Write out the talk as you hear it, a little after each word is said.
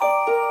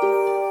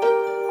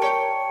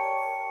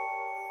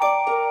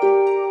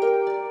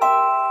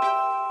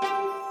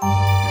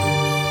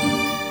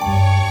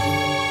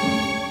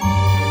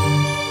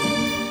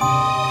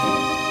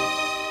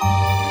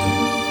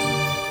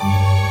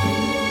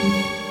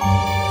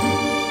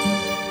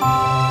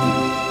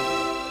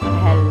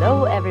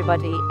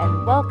everybody,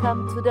 and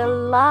welcome to the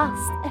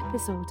last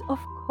episode of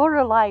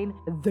Coraline,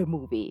 the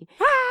movie.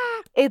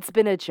 It's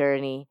been a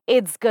journey.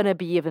 It's gonna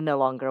be even a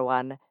longer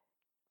one.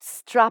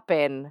 Strap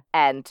in,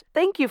 and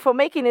thank you for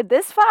making it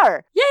this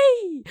far.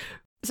 Yay!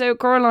 So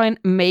Coraline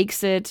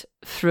makes it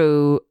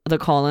through the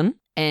colon.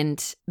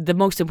 And the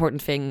most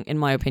important thing, in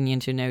my opinion,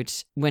 to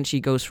note when she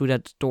goes through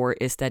that door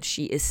is that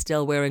she is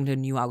still wearing the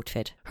new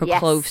outfit. Her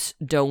clothes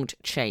don't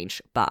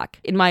change back.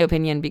 In my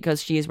opinion,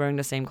 because she is wearing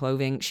the same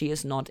clothing, she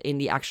is not in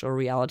the actual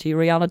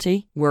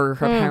reality where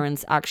her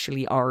parents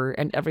actually are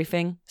and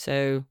everything.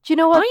 So, Do you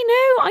know what?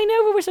 I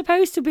know what we're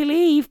supposed to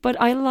believe, but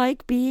I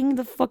like being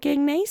the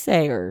fucking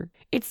naysayer.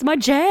 It's my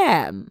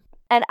jam.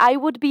 And I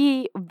would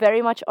be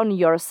very much on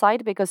your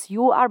side because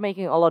you are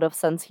making a lot of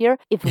sense here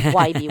if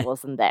YB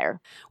wasn't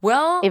there.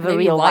 Well, if a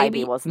real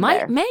YB wasn't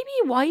there. Maybe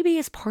YB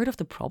is part of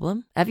the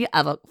problem. Have you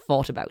ever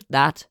thought about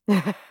that?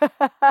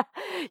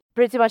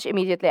 Pretty much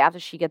immediately after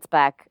she gets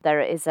back,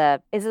 is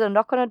it a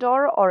knock on a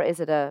door or is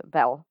it a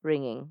bell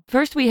ringing?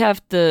 First, we have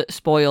the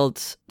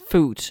spoiled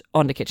food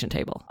on the kitchen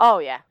table. Oh,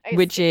 yeah.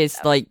 Which is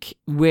like,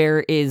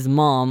 where is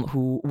mom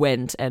who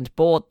went and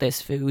bought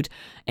this food?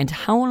 And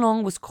how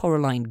long was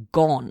Coraline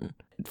gone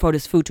for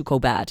this food to go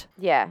bad?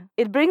 Yeah.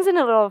 It brings in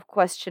a lot of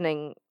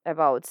questioning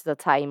about the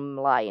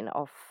timeline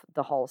of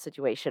the whole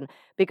situation.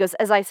 Because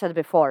as I said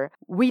before,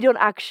 we don't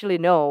actually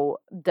know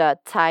the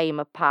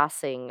time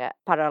passing,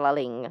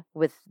 paralleling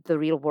with the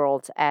real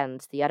world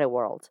and the other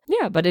world.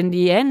 Yeah, but in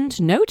the end,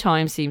 no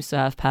time seems to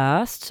have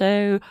passed.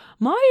 So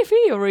my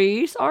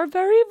theories are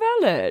very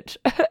valid.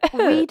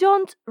 We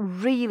don't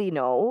really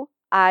know.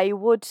 I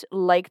would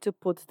like to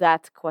put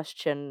that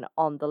question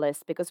on the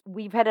list because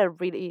we've had a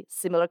really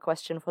similar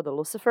question for the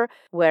Lucifer,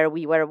 where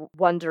we were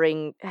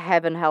wondering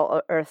heaven, hell,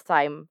 or earth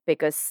time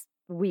because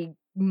we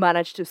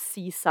managed to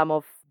see some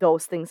of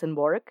those things in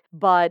work.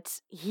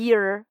 But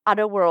here,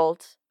 other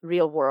world,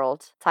 real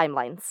world,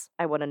 timelines,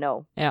 I want to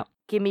know. Yeah.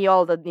 Give me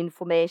all the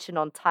information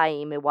on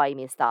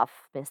timey-wimey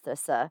stuff, Mr.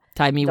 Sir.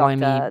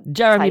 Timey-wimey.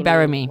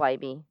 Jeremy-Bury-me.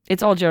 Timey-wimey.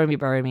 It's all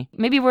Jeremy-Bury-me.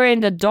 Maybe we're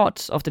in the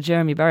dot of the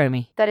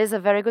Jeremy-Bury-me. That is a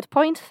very good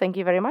point. Thank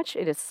you very much.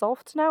 It is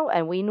solved now,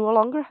 and we no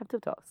longer have to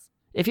toss.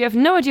 If you have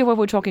no idea what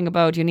we're talking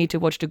about, you need to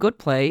watch The Good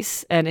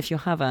Place. And if you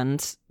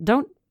haven't,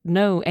 don't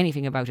know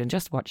anything about it.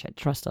 Just watch it.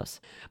 Trust us.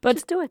 But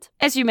just do it.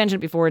 As you mentioned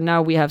before, now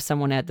we have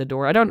someone at the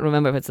door. I don't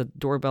remember if it's a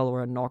doorbell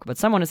or a knock, but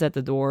someone is at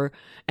the door,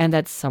 and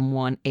that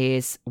someone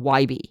is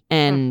YB.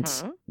 And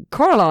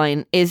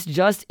Coraline is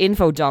just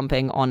info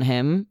dumping on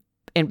him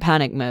in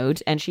panic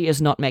mode, and she is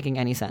not making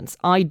any sense.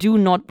 I do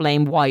not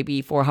blame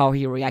YB for how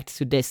he reacts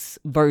to this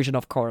version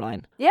of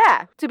Coraline.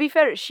 Yeah, to be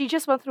fair, she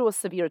just went through a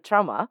severe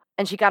trauma,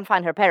 and she can't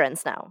find her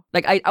parents now.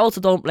 Like, I also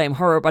don't blame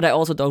her, but I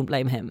also don't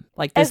blame him.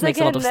 Like, this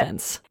makes a lot of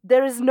sense.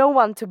 There is no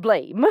one to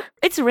blame.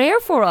 It's rare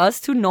for us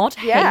to not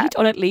hate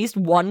on at least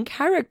one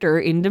character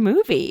in the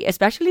movie,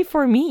 especially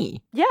for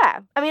me. Yeah,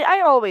 I mean, I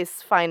always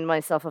find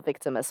myself a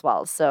victim as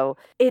well, so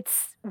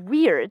it's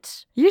weird.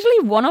 Usually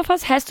one of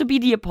us has to be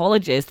the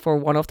apologist for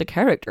one of the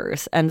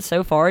characters, and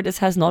so far this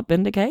has not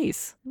been the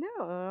case.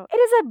 No, it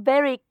is a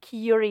very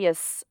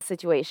curious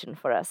situation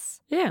for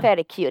us. Yeah.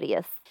 Very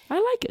curious. I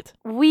like it.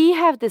 We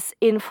have this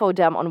info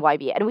dump on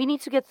YB, and we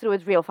need to get through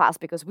it real fast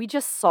because we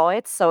just saw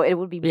it, so it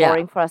would be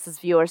boring for us as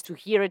viewers to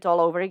hear it all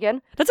over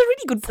again. That's a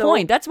really good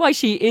point. That's why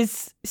she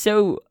is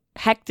so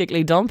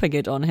hectically dumping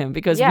it on him,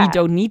 because we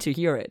don't need to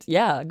hear it.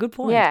 Yeah, good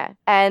point. Yeah,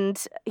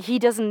 and he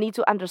doesn't need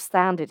to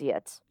understand it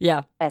yet.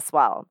 Yeah. As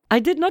well. I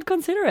did not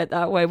consider it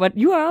that way, but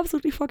you are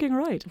absolutely fucking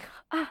right.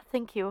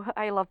 Thank you.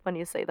 I love when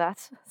you say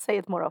that. Say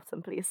it more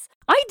often, please.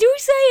 I do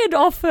say it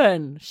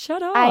often.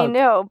 Shut up. I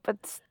know,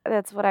 but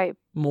that's what I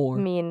more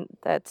mean,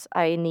 that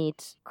I need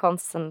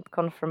constant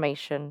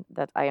confirmation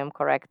that I am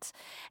correct.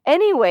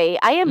 Anyway,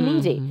 I am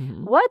needy.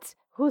 What?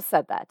 Who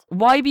said that?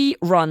 YB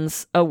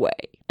runs away,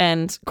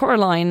 and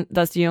Coraline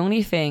does the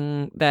only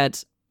thing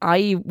that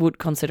I would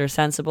consider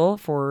sensible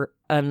for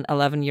an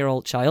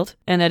 11-year-old child,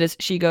 and that is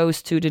she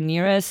goes to the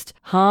nearest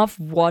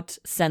half-what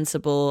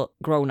sensible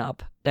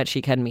grown-up that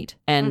she can meet.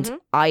 And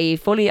I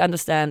fully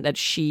understand that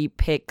she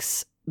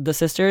picks the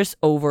sisters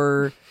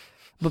over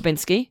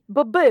Bobinski.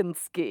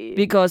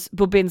 Because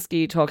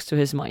Bobinski talks to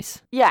his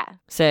mice. Yeah.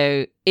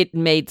 So it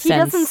made sense. He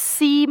doesn't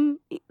seem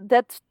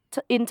that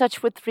in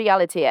touch with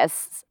reality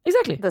as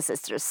the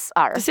sisters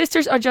are. The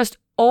sisters are just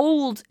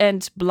old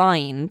and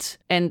blind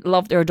and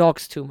love their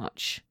dogs too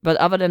much. But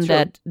other than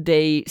that,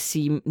 they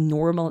seem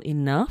normal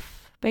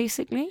enough,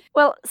 basically.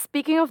 Well,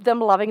 speaking of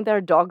them loving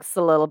their dogs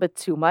a little bit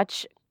too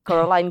much,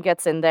 Coraline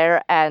gets in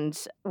there and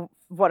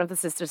one of the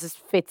sisters is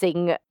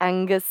fitting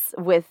Angus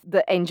with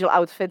the angel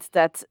outfit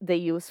that they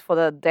use for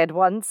the dead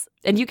ones.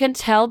 And you can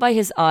tell by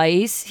his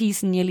eyes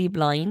he's nearly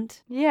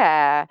blind.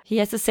 Yeah. He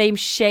has the same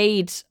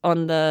shade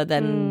on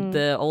than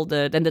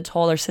the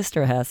taller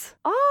sister has.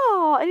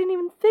 Oh, I didn't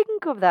even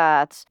think of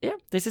that. Yeah,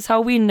 this is how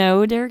we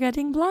know they're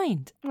getting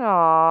blind.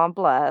 Aw,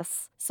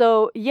 bless.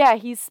 So, yeah,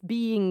 he's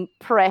being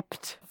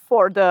prepped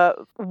for the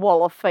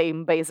Wall of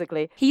Fame,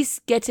 basically. He's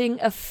getting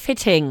a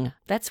fitting.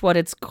 That's what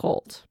it's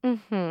called.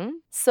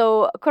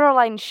 So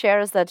Coraline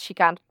shares that she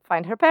can't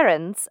find her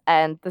parents,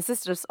 and the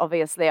sisters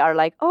obviously are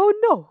like, oh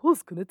no,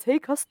 who's gonna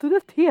take us to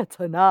the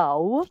theater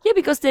now? Yeah,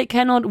 because they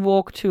cannot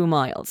walk 2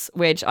 miles,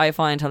 which I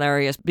find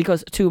hilarious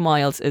because 2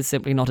 miles is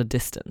simply not a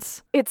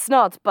distance. It's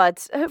not,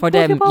 but For what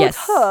them, about yes.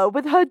 her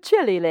with her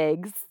jelly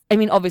legs? I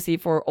mean, obviously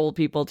for old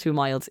people, 2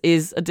 miles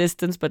is a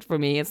distance, but for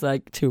me, it's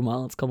like 2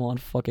 miles. Come on,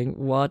 fucking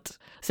what?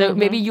 So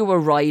maybe you were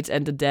right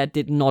and the dad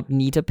did not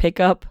need a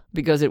pickup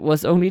because it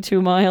was only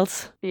 2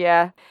 miles.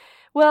 Yeah.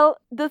 Well,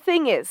 the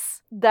thing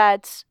is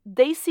that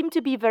they seem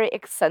to be very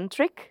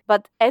eccentric,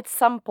 but at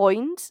some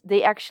point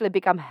they actually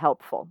become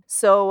helpful.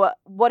 So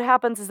what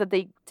happens is that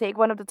they take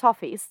one of the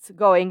toffees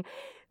going,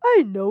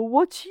 I know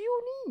what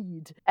you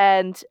need.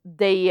 And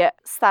they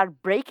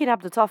start breaking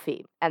up the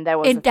toffee. And there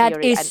was a that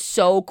theory. is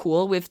so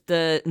cool with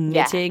the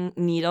knitting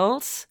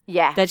needles.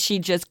 Yeah. That she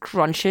just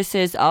crunches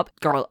it up.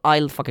 Girl,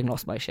 I fucking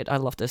lost my shit. I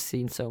love this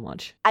scene so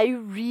much. I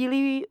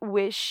really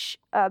wish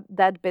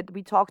that bit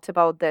we talked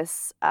about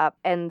this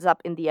ends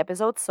up in the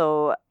episode.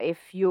 So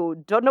if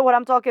you don't know what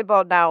I'm talking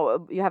about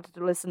now, you have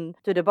to listen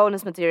to the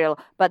bonus material.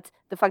 But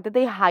the fact that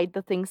they hide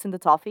the things in the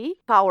toffee,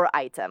 power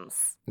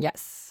items.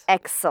 Yes.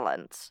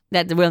 Excellent.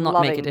 That will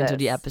not make Loving it into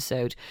the this.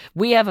 episode.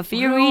 We have a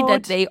theory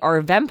that they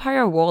are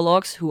vampire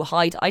warlocks who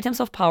hide items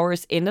of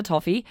powers in the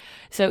toffee.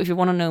 So if you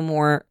want to know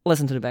more,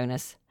 listen to the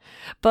bonus.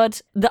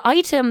 But the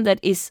item that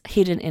is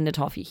hidden in the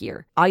toffee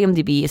here,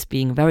 IMDb is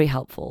being very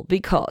helpful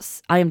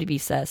because IMDb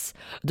says,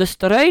 the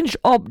strange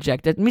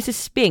object that Mrs.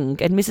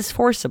 Spink and Mrs.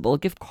 Forcible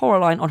give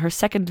Coraline on her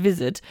second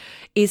visit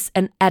is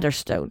an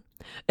adderstone.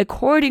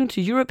 According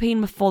to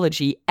European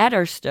mythology,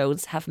 adder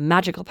stones have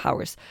magical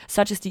powers,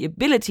 such as the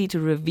ability to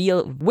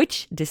reveal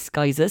witch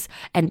disguises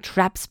and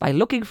traps by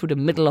looking through the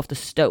middle of the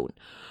stone.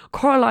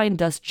 Coraline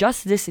does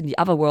just this in the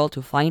other world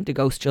to find the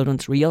ghost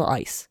children's real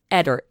eyes.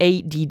 Adder,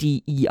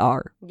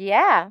 A-D-D-E-R.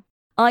 Yeah.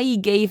 I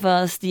gave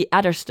us the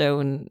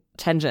Adderstone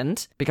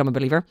tangent, become a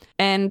believer.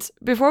 And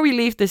before we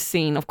leave this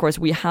scene, of course,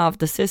 we have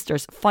the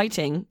sisters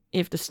fighting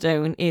if the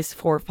stone is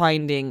for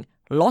finding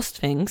lost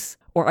things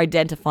or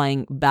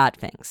identifying bad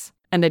things.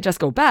 And they just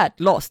go bad,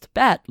 lost,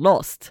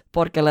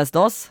 porque las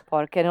dos.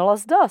 Porque no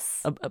los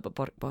dos.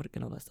 Porque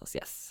no las dos,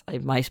 yes.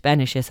 My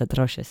Spanish is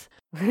atrocious.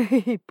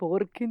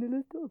 Porque no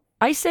los dos.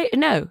 I say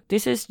no,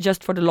 this is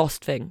just for the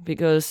lost thing,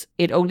 because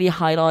it only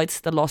highlights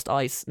the lost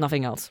eyes,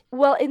 nothing else.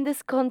 Well, in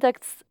this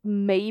context,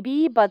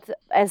 maybe, but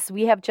as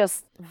we have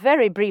just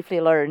very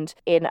briefly learned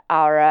in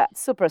our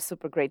super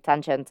great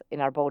tangent in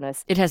our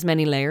bonus, It has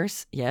many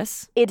layers,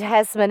 yes. it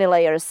has many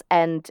layers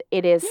and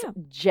it is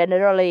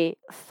generally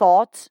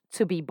thought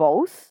to be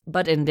both.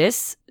 But in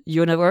this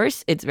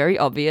universe, it's very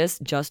obvious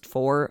just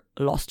for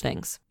lost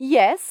things.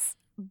 Yes,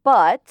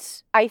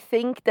 but I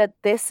think that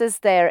this is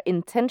there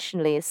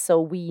intentionally so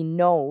we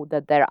know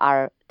that there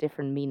are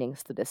different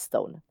meanings to this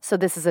stone. So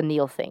this is a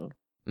Neil thing.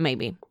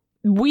 Maybe.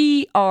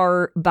 We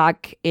are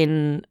back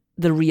in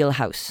the real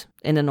house,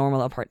 in the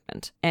normal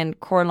apartment. And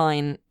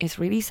Coraline is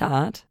really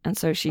sad. And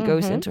so she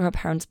goes into her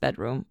parents'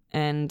 bedroom.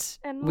 And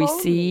we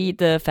see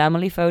the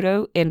family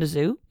photo in the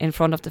zoo in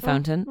front of the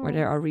fountain where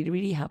they are really,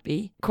 really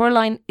happy.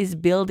 Coraline is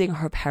building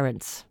her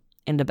parents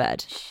in the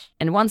bed.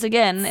 And once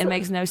again, it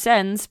makes no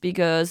sense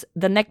because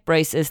the neck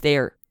brace is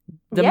there.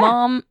 The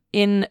mom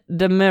in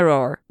the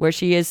mirror where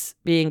she is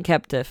being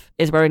captive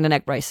is wearing the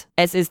neck brace,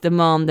 as is the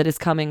mom that is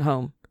coming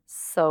home.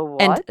 So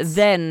what? And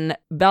then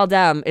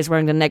Beldam is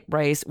wearing the neck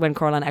brace when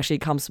Coraline actually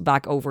comes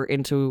back over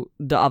into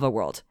the other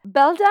world.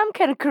 Beldam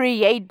can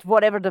create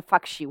whatever the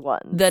fuck she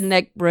wants. The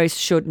neck brace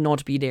should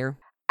not be there.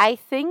 I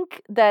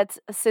think that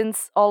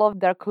since all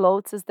of their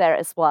clothes is there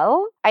as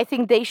well, I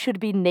think they should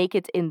be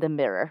naked in the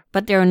mirror.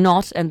 But they're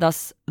not, and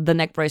thus the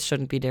neck brace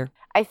shouldn't be there.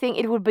 I think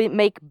it would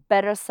make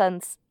better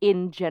sense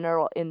in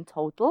general, in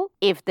total,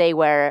 if they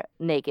were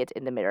naked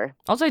in the mirror.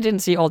 Also, I didn't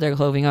see all their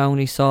clothing. I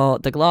only saw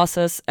the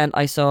glasses and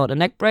I saw the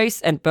neck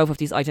brace, and both of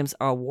these items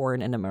are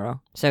worn in the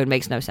mirror. So it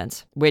makes no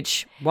sense.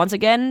 Which, once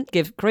again,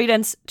 give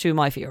credence to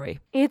my theory.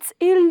 It's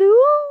illusion.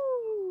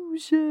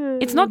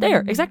 It's not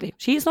there. Exactly.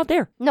 She is not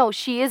there. No,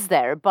 she is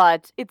there,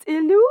 but it's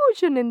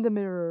illusion in the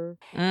mirror.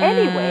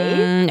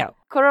 Anyway, No.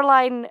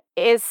 Coraline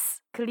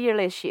is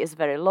clearly, she is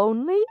very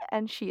lonely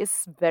and she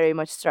is very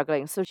much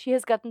struggling. So she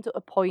has gotten to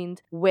a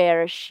point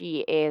where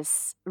she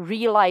is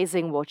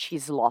realizing what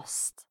she's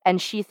lost.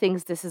 And she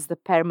thinks this is the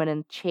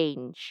permanent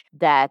change,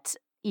 that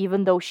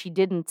even though she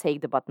didn't take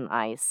the button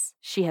eyes,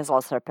 she has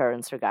lost her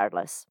parents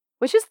regardless.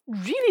 Which is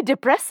really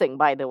depressing,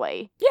 by the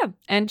way. Yeah.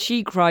 And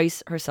she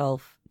cries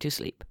herself to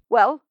sleep.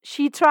 Well,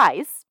 she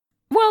tries.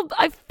 Well,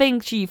 I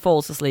think she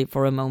falls asleep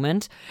for a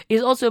moment.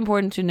 It's also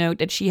important to note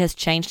that she has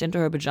changed into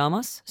her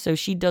pajamas, so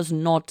she does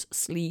not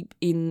sleep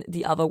in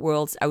the other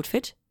world's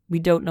outfit. We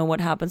don't know what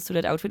happens to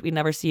that outfit. We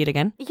never see it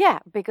again. Yeah,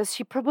 because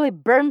she probably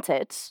burnt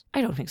it.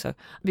 I don't think so.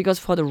 Because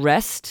for the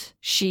rest,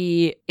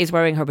 she is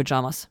wearing her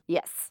pajamas.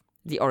 Yes.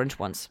 the orange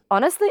ones.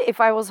 Honestly,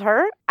 if I was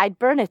her, I'd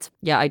burn it.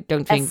 Yeah, I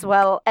don't think as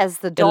well as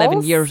the dolls.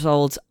 11 years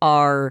olds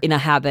are in a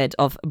habit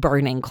of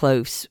burning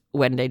clothes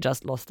when they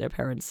just lost their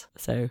parents.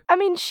 So, I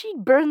mean, she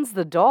burns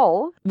the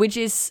doll. which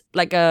is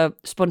like a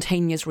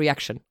spontaneous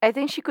reaction. I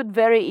think she could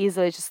very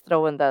easily just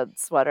throw in the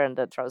sweater and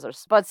the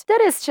trousers. But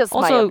that is just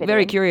my Also, opinion.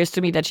 very curious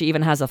to me that she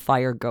even has a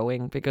fire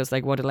going, because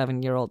like what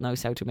 11-year-old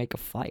knows how to make a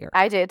fire?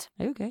 I did.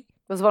 Okay.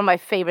 It was one of my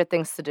favorite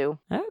things to do,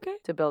 Okay.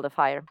 to build a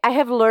fire. I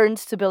have learned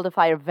to build a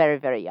fire very,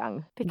 very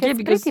young. Because,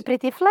 because-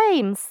 pretty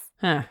flames.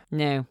 Huh.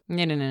 No.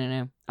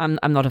 I'm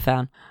not a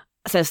fan.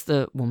 Says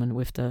the woman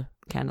with the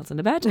candles in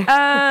the bed.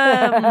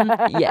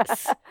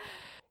 Yes.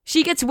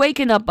 She gets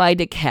waken up by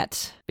the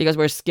cat, because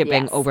we're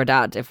skipping Yes. over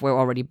that if we're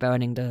already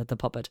burning the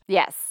puppet.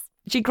 Yes.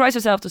 She cries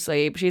herself to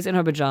sleep. She's in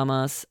her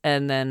pajamas,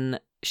 and then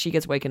she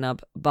gets waken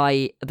up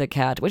by the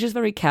cat, which is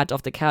very cat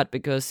of the cat,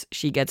 because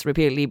she gets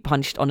repeatedly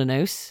punched on the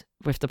nose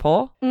with the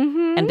paw.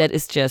 Mm-hmm. And that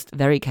is just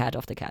very cat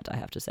of the cat, I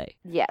have to say.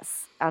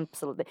 Yes,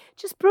 absolutely.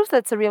 Just proves that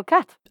it's a real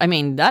cat. I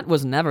mean, that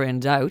was never in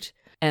doubt.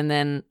 And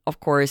then, of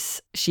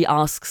course, she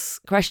asks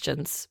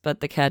questions, but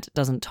the cat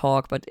doesn't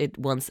talk, but it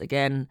once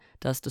again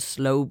does the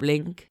slow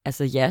blink as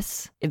a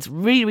yes. It's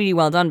really, really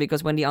well done,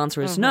 because when the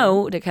answer is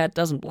no, the cat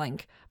doesn't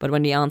blink. But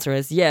when the answer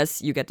is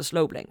yes, you get the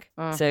slow blink.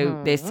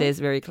 So this is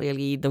very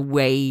clearly the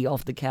way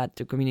of the cat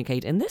to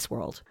communicate in this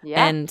world.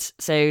 Yeah. And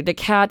so the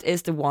cat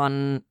is the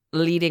one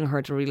leading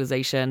her to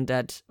realization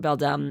that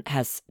Beldam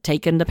has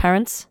taken the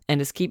parents and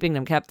is keeping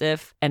them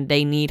captive, and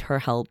they need her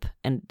help,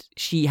 and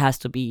she has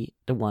to be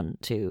the one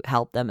to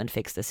help them and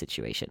fix the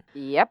situation.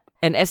 Yep.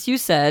 And as you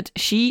said,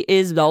 she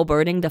is now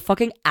burning the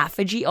fucking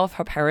effigy of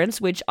her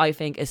parents, which I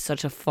think is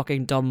such a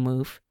fucking dumb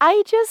move.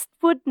 I just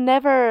would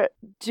never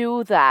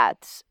do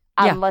that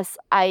Yeah. unless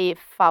I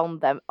found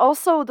them.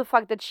 Also, the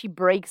fact that she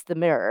breaks the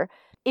mirror.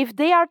 If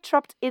they are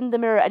trapped in the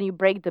mirror and you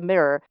break the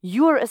mirror,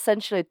 you're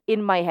essentially,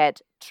 in my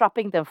head,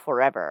 trapping them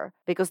forever,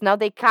 because now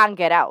they can't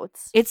get out.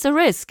 It's a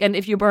risk, and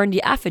if you burn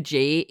the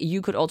effigy, you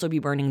could also be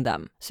burning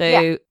them. So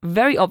Yeah.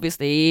 very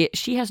obviously,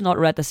 she has not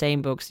read the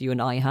same books you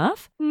and I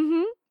have.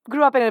 Mm-hmm.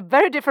 Grew up in a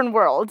very different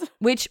world.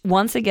 Which,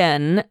 once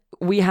again,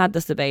 we had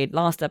this debate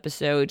last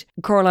episode.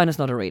 Coraline is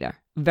not a reader.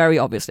 Very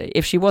obviously.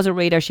 If she was a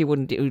reader, she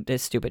wouldn't do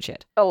this stupid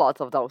shit. A lot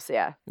of those,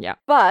 yeah. Yeah.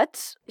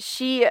 But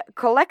she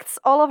collects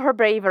all of her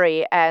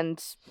bravery,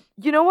 and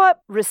you know what?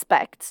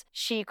 Respect.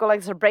 She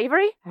collects her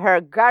bravery, her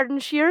garden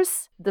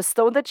shears, the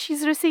stone that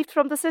she's received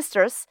from the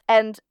sisters,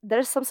 and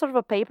there's some sort of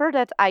a paper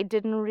that I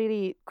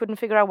couldn't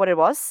figure out what it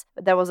was.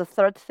 There was a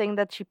third thing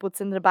that she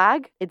puts in the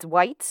bag. It's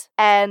white.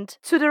 And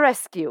to the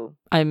rescue.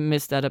 I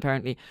missed that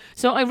apparently.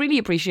 So I really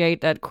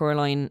appreciate that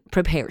Coraline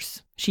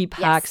prepares. She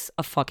packs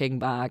a fucking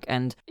bag.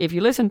 And if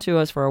you listen to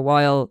us for a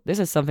while, this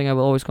is something I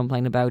will always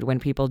complain about, when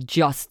people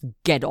just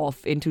get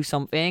off into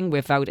something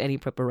without any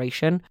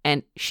preparation.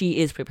 And she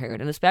is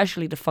prepared. And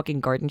especially the fucking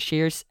garden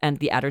shears and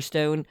the adder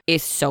stone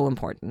is so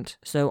important.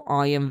 So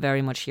I am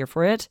very much here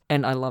for it.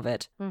 And I love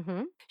it.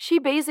 Mm-hmm. She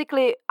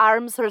basically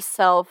arms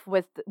herself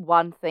with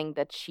one thing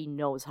that she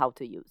knows how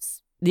to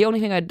use. The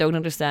only thing I don't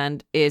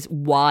understand is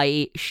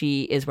why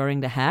she is wearing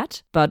the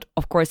hat. But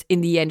of course,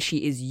 in the end, she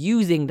is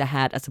using the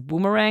hat as a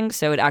boomerang.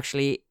 So it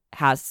actually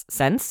has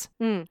sense.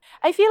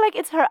 I feel like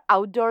it's her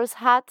outdoors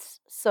hat.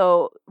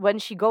 So when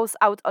she goes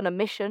out on a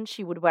mission,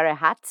 she would wear a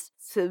hat,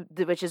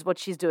 which is what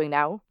she's doing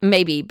now.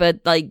 Maybe, but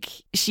like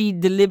she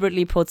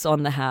deliberately puts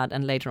on the hat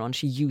and later on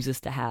she uses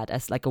the hat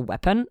as like a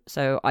weapon.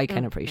 So I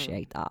can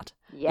appreciate that.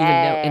 Yeah.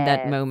 Even though in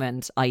that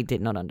moment I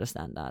did not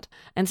understand that.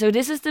 And so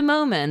this is the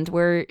moment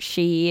where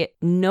she,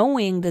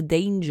 knowing the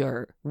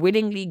danger,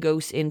 willingly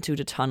goes into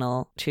the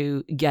tunnel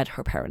to get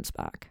her parents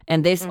back.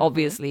 And this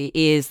obviously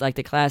is like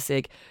the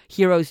classic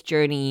hero's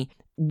journey,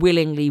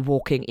 willingly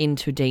walking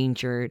into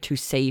danger to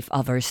save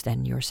others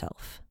than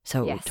yourself.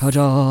 So, Yes.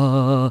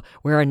 ta-da!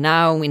 We are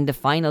now in the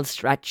final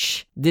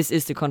stretch. This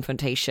is the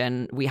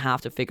confrontation. We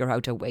have to figure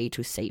out a way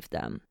to save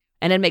them.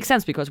 And it makes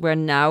sense because we're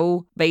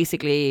now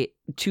basically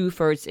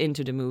 2/3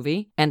 into the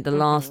movie. And the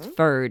last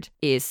third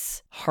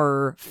is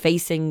her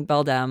facing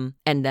Beldam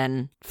and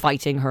then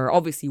fighting her,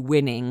 obviously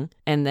winning,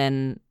 and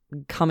then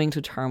coming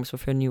to terms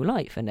with her new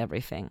life and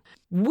everything.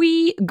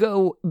 We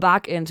go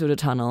back into the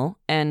tunnel,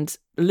 and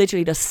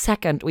literally the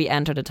second we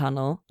enter the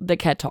tunnel, the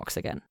cat talks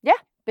again. Yeah,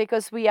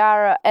 because we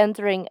are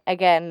entering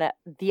again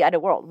the other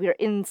world. We're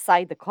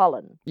inside the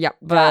column. Yeah,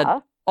 but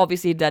Duh.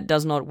 obviously that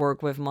does not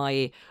work with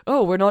my,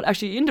 we're not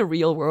actually in the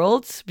real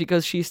world,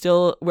 because she's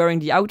still wearing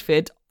the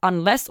outfit.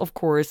 Unless, of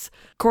course,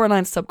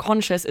 Coraline's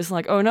subconscious is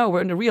like, oh no,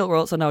 we're in the real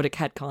world, so now the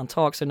cat can't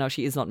talk, so now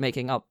she is not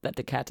making up that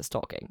the cat is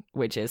talking,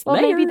 which is Or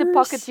maybe the layers.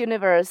 pocket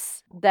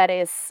universe that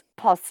is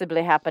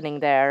possibly happening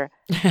there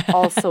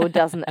also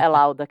doesn't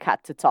allow the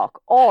cat to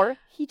talk. Or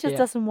he just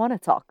doesn't want to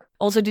talk.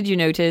 Also, did you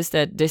notice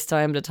that this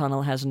time the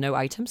tunnel has no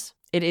items?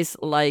 It is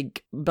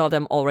like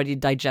Beldam already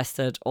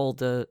digested all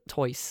the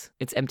toys.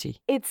 It's empty.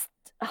 It's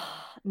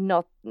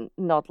not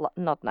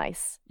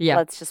nice. Yeah.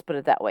 Let's just put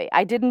it that way.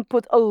 I didn't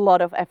put a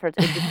lot of effort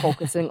into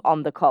focusing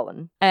on the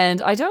colon.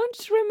 And I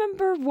don't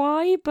remember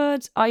why,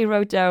 but I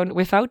wrote down,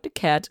 without the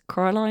cat,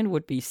 Coraline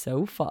would be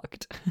so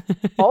fucked.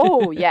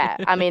 Oh, yeah.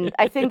 I mean,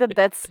 I think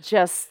that's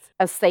just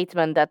a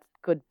statement that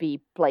could be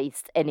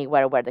placed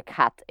anywhere where the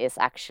cat is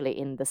actually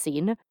in the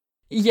scene.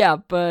 Yeah,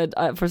 but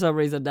for some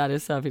reason that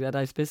is something that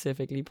I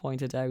specifically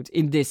pointed out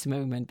in this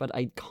moment, but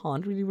I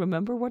can't really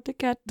remember what the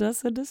cat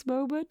does in this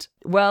moment.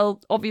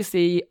 Well,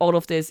 obviously, all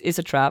of this is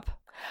a trap.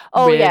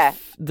 Oh, with yeah.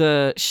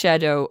 the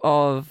shadow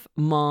of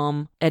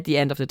Mom at the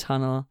end of the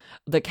tunnel,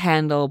 the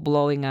candle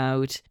blowing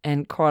out,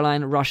 and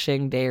Coraline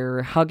rushing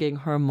there, hugging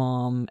her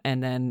mom,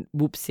 and then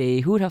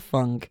whoopsie, who'd have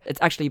thunk?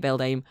 It's actually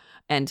Beldame,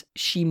 and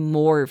she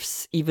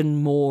morphs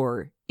even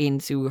more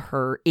into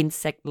her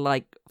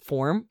insect-like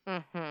form.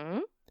 Mm-hmm.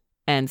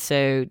 And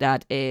so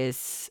that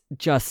is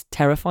just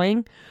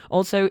terrifying.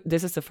 Also,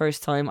 this is the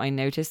first time I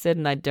noticed it,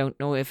 and I don't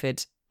know if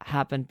it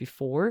happened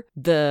before.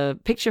 The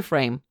picture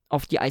frame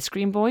of the ice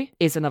cream boy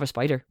is another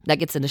spider.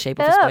 Like, it's in the shape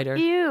of a spider.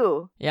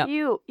 Ew. Yeah.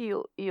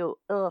 Ew.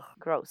 Ugh,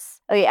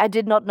 gross. Okay, I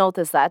did not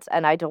notice that,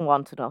 and I don't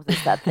want to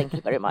notice that. Thank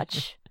you very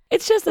much.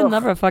 It's just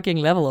another fucking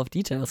level of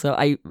detail, so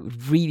I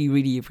really,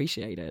 really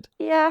appreciate it.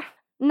 Yeah.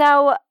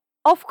 Now,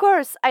 of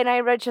course, and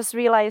I just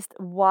realized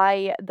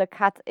why the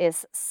cat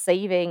is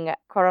saving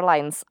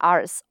Coraline's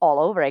arse all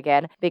over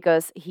again,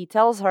 because he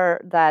tells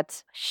her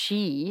that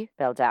she,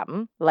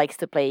 Beldam, likes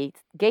to play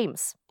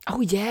games.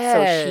 Oh, yeah.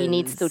 So she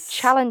needs to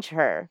challenge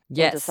her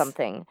into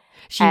something.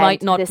 She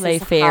might not play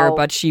fair,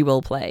 but she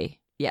will play.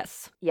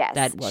 Yes.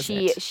 That was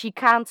it. She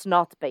can't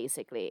not,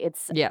 basically.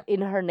 It's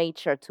in her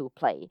nature to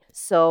play.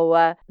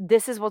 So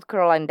this is what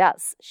Coraline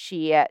does.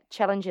 She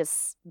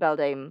challenges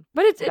Beldame.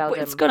 But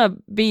it's gonna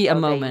be a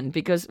moment,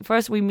 because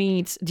first we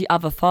meet the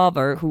other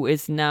father, who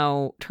is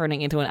now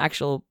turning into an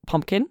actual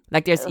pumpkin.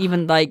 Like, there's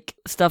even like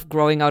stuff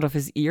growing out of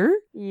his ear.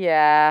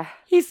 Yeah.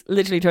 He's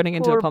literally turning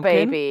into a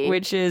pumpkin, baby.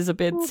 Which is a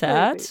bit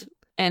sad. Baby.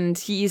 And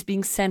he is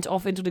being sent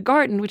off into the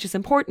garden, which is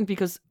important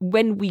because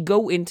when we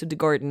go into the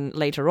garden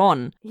later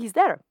on, he's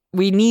there.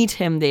 We need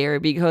him there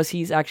because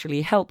he's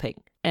actually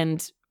helping.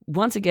 And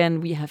once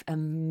again, we have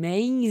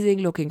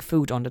amazing looking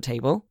food on the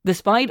table.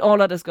 Despite all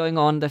that is going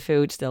on, the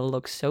food still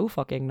looks so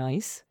fucking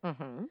nice.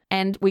 Mm-hmm.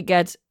 And we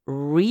get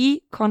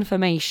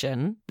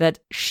reconfirmation that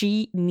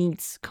she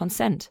needs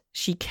consent.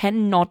 She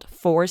cannot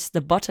force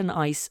the button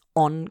ice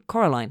on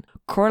Coraline.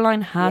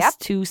 Coraline has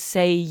to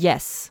say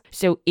yes.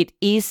 So it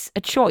is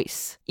a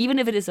choice. Even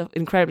if it is an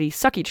incredibly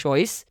sucky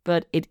choice,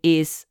 but it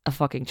is a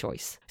fucking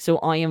choice. So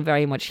I am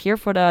very much here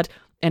for that.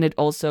 And it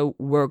also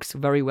works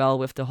very well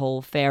with the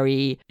whole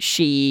fairy,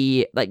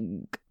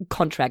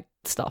 contract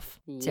stuff.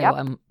 Yep. So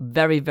I'm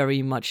very,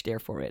 very much there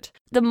for it.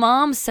 The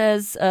mom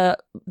says,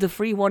 the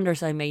 3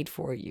 wonders I made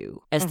for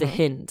you, as the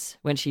hint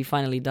when she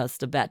finally does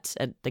the bet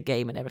at the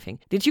game and everything.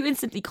 Did you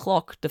instantly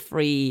clock the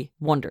 3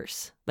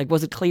 wonders? Like,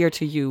 was it clear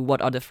to you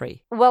what are the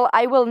 3? Well,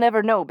 I will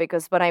never know,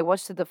 because when I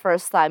watched it the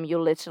first time, you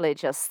literally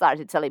just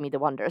started telling me the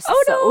wonders.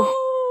 Oh,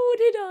 no,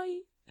 did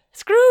I?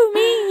 Screw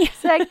me.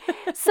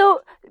 So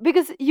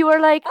because you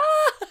were like,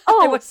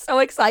 I was so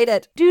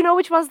excited. Do you know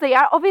which ones they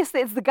are?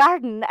 Obviously, it's the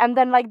garden, and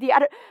then like the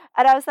other.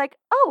 And I was like,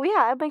 oh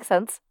yeah, it makes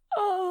sense.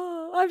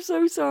 Oh, I'm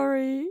so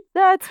sorry.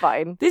 That's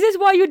fine. This is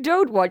why you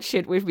don't watch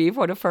shit with me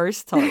for the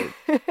first time.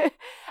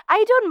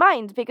 I don't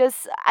mind,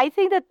 because I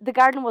think that the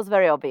garden was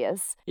very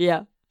obvious.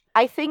 Yeah.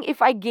 I think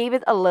if I gave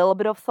it a little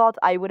bit of thought,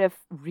 I would have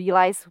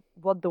realized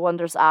what the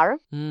wonders are.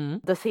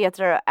 The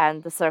theater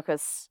and the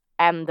circus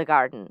and the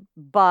garden.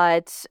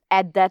 But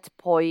at that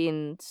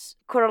point,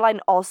 Coraline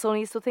also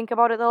needs to think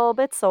about it a little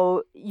bit.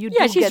 So you do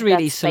she's get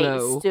really that space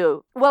slow.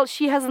 Too. Well,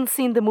 she hasn't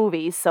seen the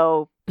movie,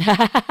 so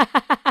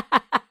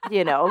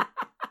you know.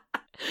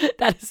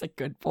 That is a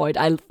good point.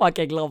 I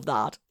fucking love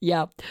that.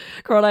 Yeah.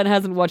 Coraline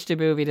hasn't watched the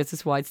movie. This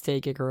is why it's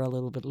taking her a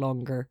little bit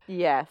longer.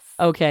 Yes.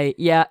 Okay.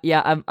 Yeah.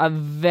 I'm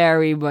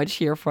very much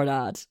here for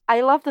that.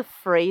 I love the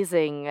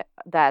phrasing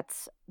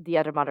that the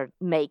other mother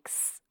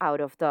makes out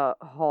of the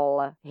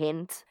whole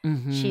hint.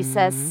 She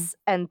says,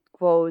 and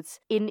quotes,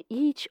 "In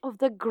each of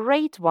the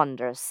great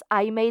wonders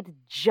I made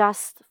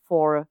just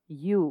for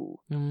you,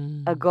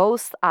 a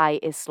ghost eye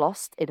is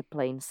lost in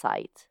plain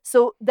sight."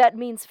 So that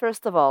means,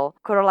 first of all,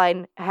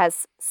 Coraline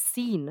has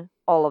seen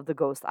all of the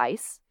ghost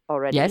eyes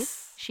already.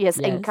 Yes. She has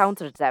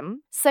encountered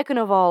them. Second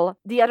of all,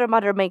 the other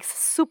mother makes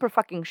super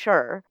fucking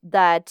sure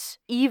that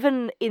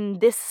even in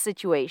this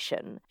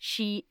situation,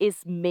 she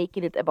is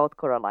making it about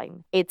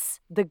Coraline.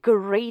 It's the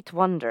great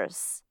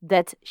wonders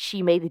that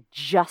she made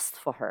just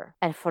for her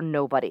and for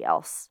nobody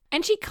else.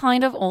 And she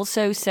kind of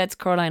also sets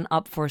Coraline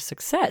up for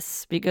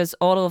success, because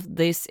all of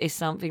this is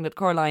something that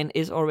Coraline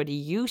is already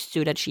used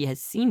to, that she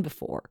has seen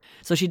before.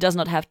 So she does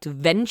not have to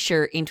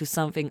venture into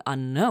something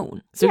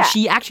unknown. So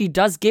she actually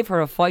does give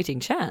her a fighting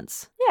chance.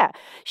 Yeah,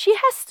 she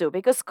has to,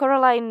 because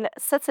Coraline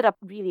sets it up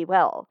really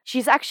well.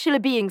 She's actually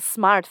being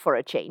smart for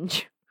a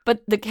change.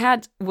 But the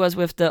cat was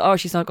with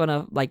she's not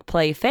gonna like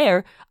play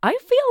fair. I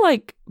feel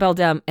like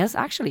Beldam is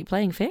actually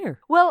playing fair.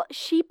 Well,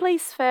 she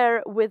plays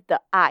fair with the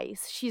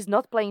eyes. She's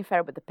not playing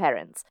fair with the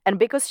parents. And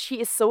because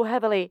she is so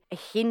heavily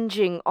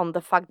hinging on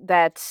the fact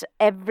that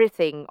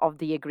everything of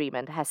the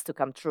agreement has to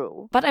come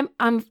true. But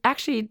I'm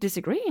actually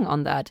disagreeing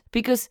on that,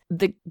 because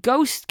the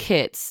ghost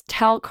kids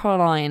tell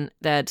Coraline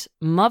that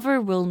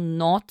Mother will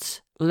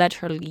not let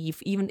her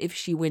leave even if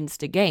she wins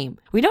the game.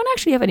 We don't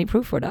actually have any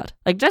proof for that.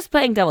 Like, just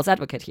playing devil's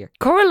advocate here.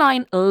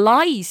 Coraline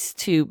lies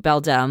to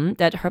Beldam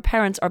that her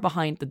parents are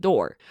behind the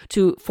door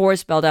to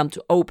force Beldam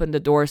to open the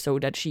door so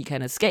that she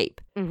can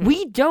escape. Mm-hmm.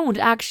 We don't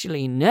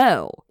actually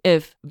know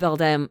if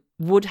Beldam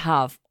would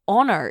have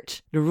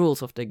honored the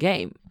rules of the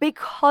game.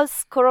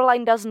 Because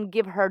Coraline doesn't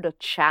give her the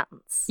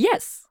chance.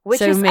 Yes. Which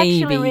so is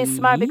maybe actually really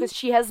smart, because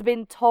she has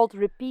been told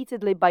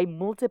repeatedly by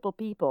multiple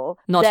people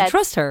not that to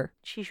trust her.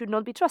 She should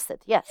not be trusted.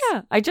 Yes.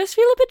 Yeah, I just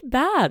feel a bit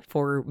bad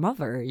for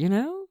Mother, you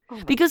know? Oh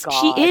my because God.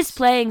 she is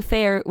playing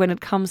fair when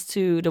it comes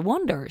to the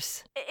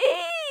wonders.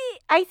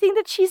 I think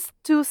that she's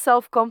too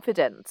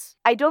self-confident.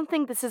 I don't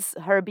think this is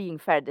her being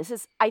fair.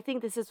 I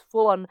think this is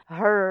full on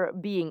her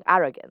being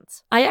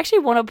arrogant. I actually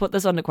want to put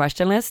this on the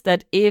question list,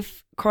 that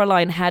if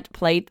Coraline had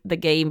played the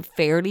game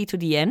fairly to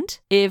the end,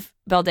 if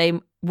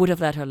Beldam would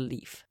have let her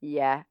leave.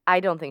 Yeah,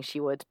 I don't think she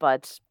would,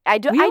 but I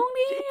do. We I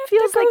only it have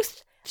feels the like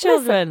ghost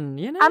children,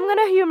 you know? I'm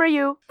gonna humor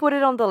you. Put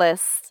it on the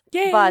list.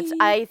 Yay. But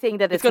I think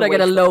that it's gonna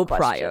get a waste low of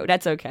question. prio.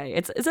 That's okay.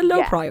 It's a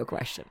low prio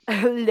question.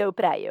 Low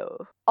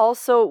prio.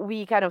 Also,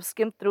 we kind of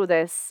skimmed through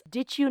this.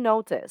 Did you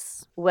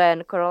notice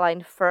when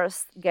Coraline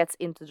first gets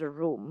into the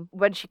room,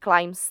 when she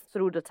climbs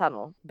through the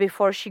tunnel,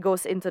 before she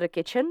goes into the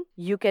kitchen,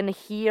 you can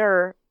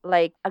hear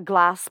like a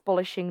glass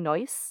polishing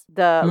noise?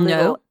 The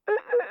little...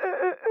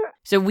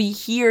 So we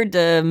hear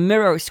the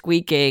mirror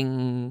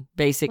squeaking,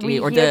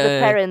 basically, we hear the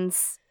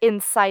parents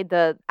inside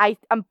the...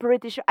 I'm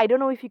pretty sure... I don't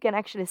know if you can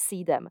actually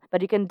see them,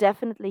 but you can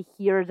definitely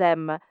hear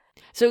them.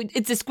 So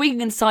it's a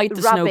squeaking inside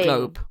the rubbing. snow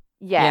globe.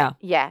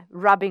 Yeah,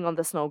 rubbing on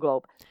the snow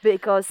globe.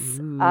 Because...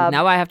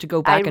 now I have to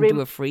go back and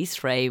do a freeze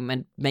frame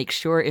and make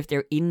sure if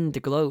they're in the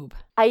globe.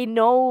 I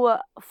know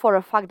for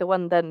a fact that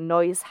when the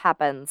noise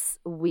happens,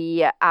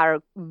 we are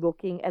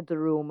looking at the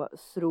room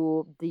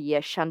through the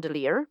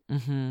chandelier.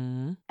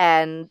 Mm-hmm.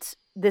 And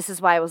this is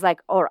why I was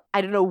like, or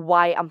I don't know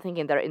why I'm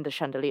thinking they're in the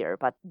chandelier,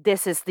 but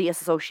this is the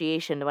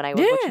association when I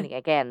was watching it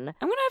again.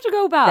 I'm going to have to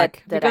go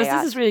back that because I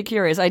this is really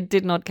curious. I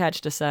did not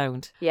catch the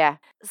sound. Yeah.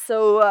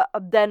 So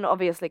then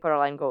obviously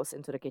Coraline goes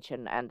into the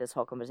kitchen and this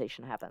whole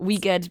conversation happens. We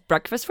get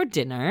breakfast for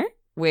dinner,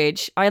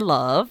 which I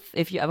love.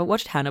 If you ever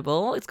watched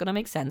Hannibal, it's going to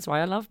make sense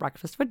why I love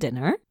breakfast for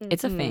dinner. Mm-hmm.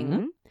 It's a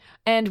thing.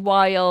 And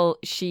while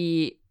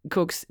she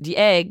cooks the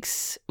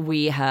eggs,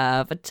 we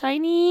have a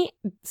tiny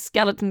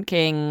skeleton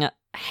king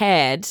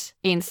head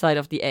inside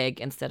of the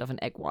egg instead of an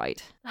egg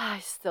white. I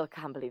still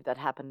can't believe that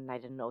happened and I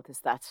didn't notice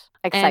that.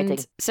 Exciting.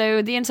 And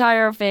so the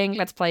entire thing,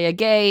 let's play a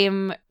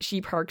game.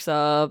 She perks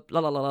up, la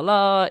la la la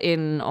la,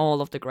 in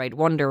all of the great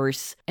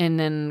wonders. And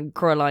then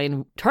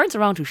Coraline turns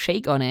around to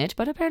shake on it,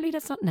 but apparently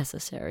that's not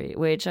necessary,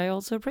 which I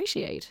also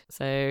appreciate.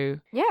 So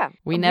yeah,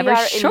 we never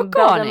shook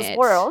on it.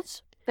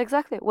 World.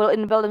 Exactly. Well,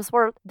 in Beldam's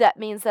world, that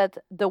means that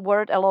the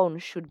word alone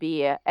should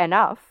be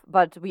enough,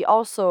 but we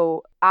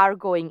also are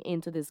going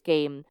into this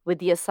game with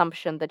the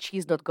assumption that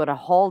she's not going to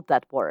hold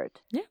that word.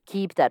 Yeah.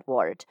 Keep that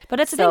word. But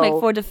that's the thing, like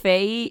for the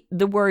Fae,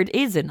 the word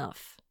is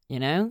enough, you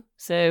know?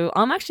 So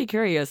I'm actually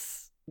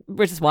curious,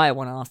 which is why I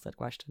want to ask that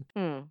question.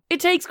 It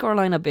takes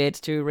Coraline a bit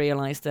to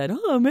realize that,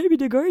 maybe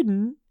the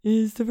garden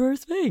is the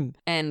first thing.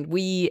 And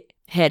we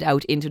head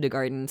out into the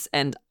gardens,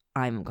 and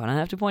I'm gonna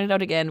have to point it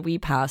out again, we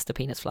pass the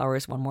penis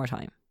flowers one more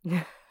time.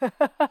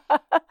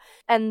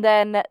 And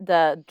then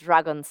the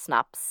dragon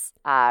snaps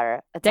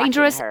are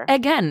dangerous her.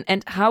 Again.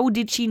 And how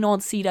did she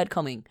not see that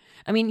coming?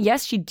 I mean,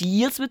 yes, she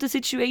deals with the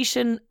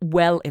situation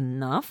well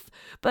enough,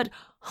 but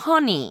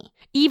honey,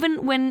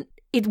 even when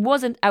it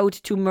wasn't out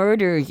to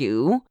murder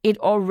you, it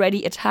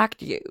already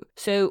attacked you.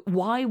 So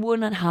why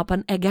wouldn't it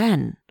happen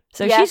again?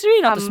 So she's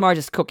really not the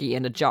smartest cookie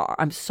in the jar.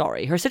 I'm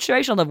sorry. Her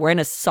situational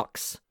awareness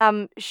sucks.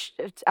 I'm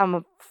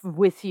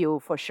with you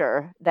for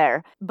sure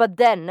there. But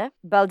then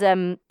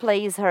Beldam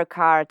plays her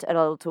card a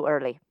little too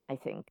early, I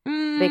think.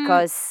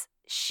 Because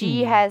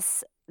she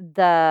has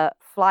the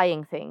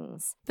flying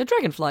things. The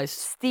dragonflies.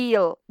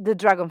 Steal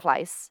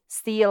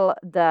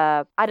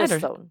the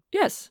Adderstone.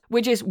 Yes.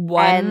 Which is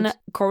when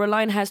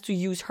Coraline has to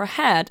use her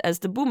head as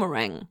the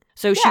boomerang.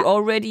 So she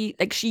already,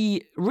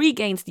 she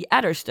regains the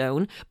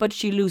Adderstone, but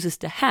she loses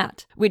the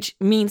hat. Which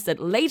means that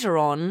later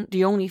on,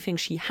 the only thing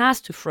she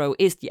has to throw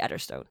is the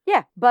Adderstone.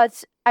 Yeah,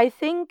 but I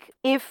think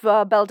if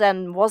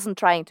Beldam wasn't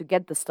trying to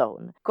get the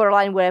stone,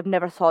 Coraline would have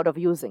never thought of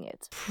using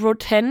it.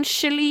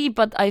 Potentially,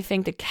 but I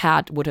think the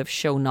cat would have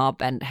shown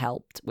up and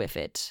helped with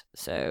it.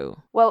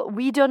 So... Well,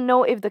 we don't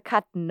know if the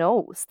cat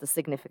knows the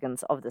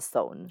significance of the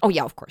stone. Oh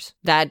yeah, of course.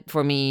 That,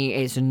 for me,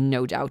 is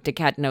no doubt. The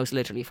cat knows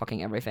literally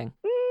fucking everything.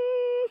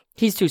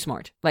 He's too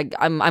smart. Like,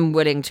 I'm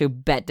willing to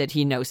bet that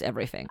he knows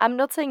everything. I'm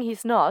not saying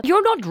he's not.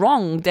 You're not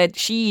wrong that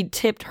she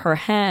tipped her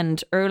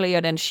hand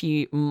earlier than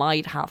she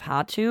might have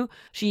had to.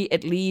 She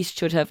at least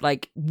should have,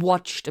 like,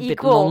 watched a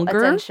bit longer.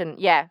 Attention,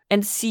 yeah.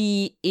 And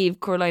see if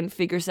Coraline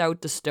figures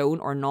out the stone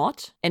or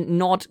not. And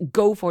not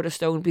go for the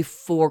stone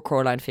before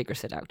Coraline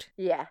figures it out.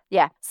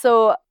 Yeah.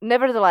 So,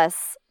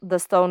 nevertheless, the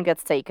stone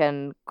gets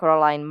taken.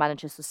 Coraline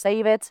manages to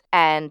save it.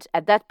 And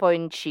at that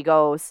point, she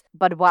goes,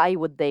 but why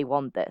would they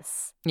want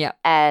this? Yeah.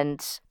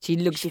 And she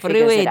looks through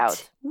figures it.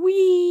 Out.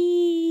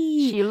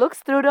 Whee! She looks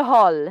through the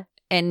hole.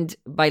 And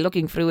by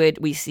looking through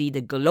it, we see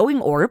the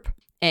glowing orb.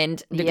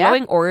 And the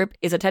glowing orb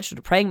is attached to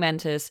the praying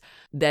mantis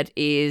that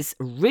is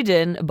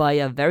ridden by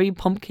a very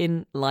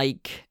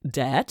pumpkin-like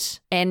dad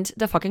and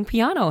the fucking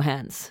piano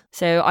hands.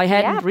 So I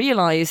hadn't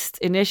realized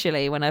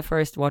initially when I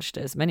first watched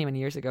this many, many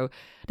years ago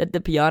that the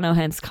piano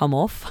hands come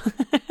off.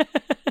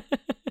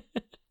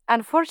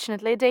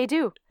 Unfortunately, they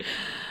do.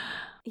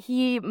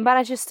 He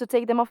manages to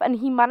take them off and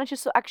he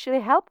manages to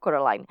actually help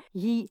Coraline.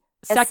 He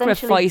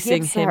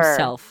sacrificing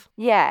himself.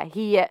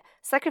 He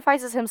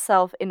sacrifices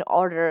himself in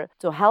order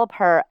to help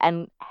her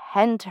and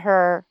hand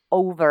her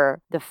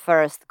over the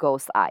first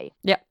ghost eye.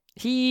 Yeah,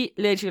 he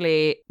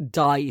literally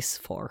dies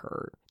for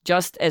her.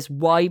 Just as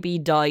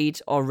YB died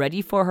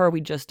already for her,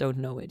 we just don't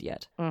know it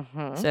yet.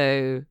 Mm-hmm.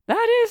 So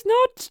that is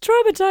not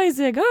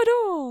traumatizing at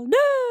all.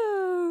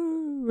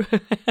 No!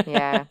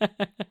 Yeah.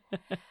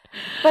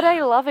 But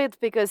I love it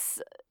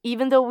because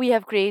even though we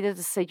have created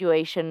a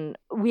situation,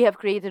 we have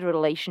created a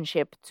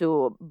relationship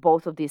to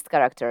both of these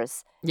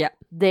characters. Yeah.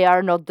 They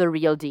are not the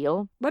real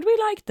deal. But we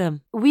like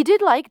them. We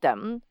did like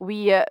them.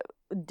 We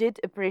did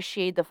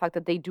appreciate the fact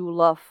that they do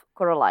love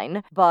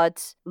Coraline,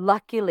 but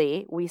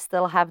luckily we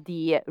still have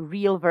the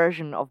real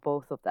version of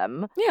both of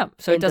them. Yeah,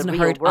 so it doesn't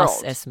hurt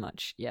us as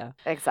much. Yeah.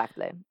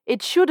 Exactly.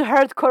 It should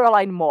hurt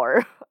Coraline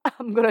more.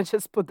 I'm gonna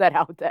just put that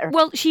out there.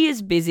 Well, she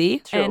is busy.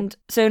 True. And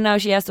so now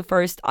she has the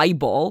first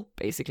eyeball,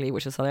 basically,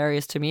 which is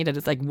hilarious to me that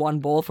it's like one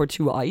ball for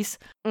two eyes.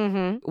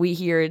 Mm-hmm. We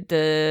hear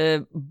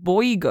the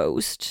boy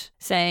ghost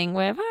saying,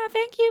 well,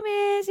 thank you,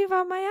 miss, you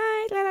found my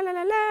eyes, la la la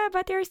la la,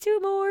 but there's two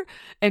more.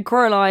 And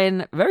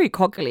Coraline very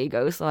cockily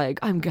goes like,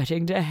 I'm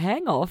getting the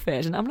hang of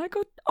it. And I'm like,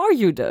 oh, are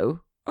you though?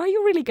 Are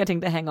you really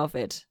getting the hang of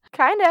it?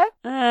 Kinda.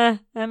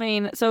 I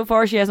mean, so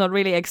far she has not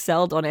really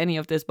excelled on any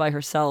of this by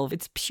herself.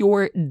 It's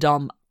pure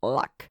dumb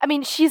luck. I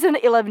mean, she's an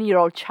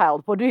 11-year-old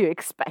child. What do you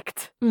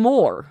expect?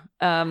 More.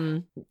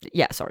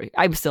 Yeah, sorry.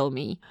 I'm still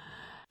me.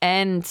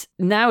 And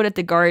now that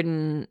the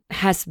garden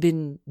has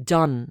been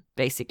done,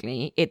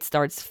 basically, it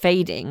starts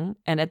fading.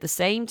 And at the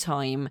same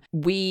time,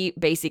 we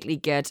basically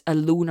get a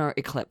lunar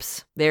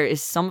eclipse. There is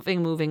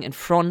something moving in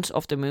front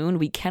of the moon.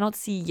 We cannot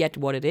see yet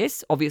what it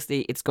is.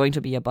 Obviously, it's going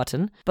to be a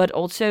button. But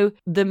also,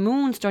 the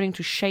moon starting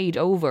to shade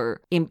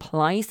over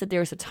implies that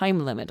there's a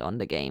time limit on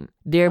the game.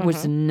 There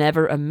was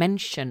never a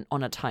mention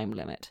on a time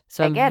limit.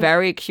 So I'm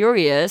very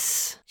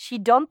curious. She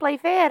don't play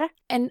fair.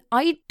 And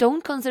I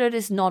don't consider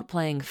this not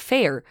playing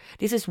fair.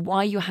 This is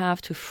why you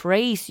have to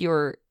phrase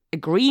your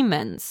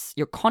agreements,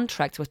 your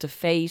contracts with the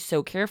Fae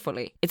so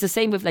carefully. It's the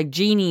same with like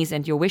genies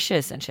and your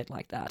wishes and shit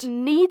like that.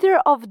 Neither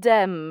of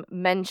them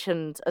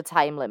mentioned a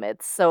time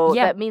limit, so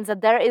that means that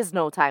there is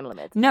no time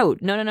limit. No.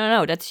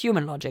 That's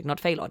human logic,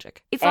 not Fae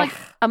logic. It's like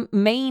a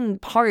main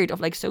part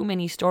of like so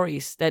many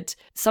stories that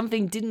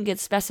something didn't get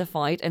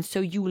specified and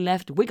so you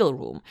left wiggle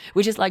room,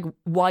 which is like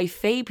why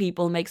Fae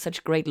people make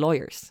such great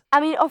lawyers.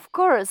 I mean, of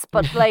course,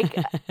 but like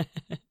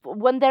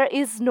when there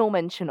is no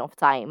mention of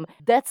time,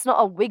 that's not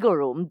a wiggle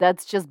room,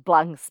 that's just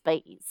blank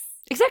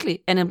space.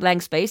 Exactly. And in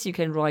blank space, you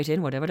can write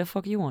in whatever the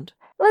fuck you want.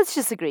 Let's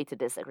just agree to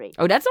disagree.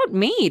 Oh, that's not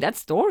me. That's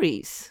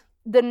stories.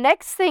 The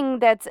next thing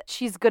that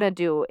she's gonna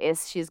do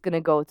is she's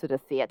gonna go to the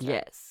theater.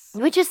 Yes.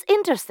 Which is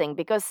interesting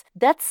because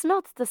that's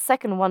not the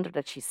second wonder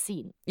that she's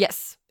seen.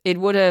 Yes. It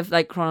would have,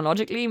 like,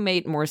 chronologically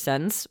made more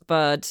sense,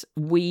 but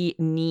we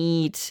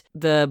need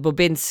the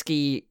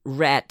Bobinski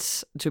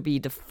rat to be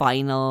the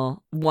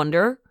final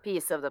wonder.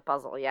 Piece of the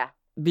puzzle, yeah.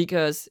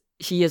 Because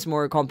he is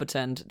more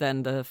competent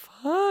than the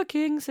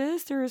fucking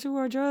sisters who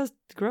are just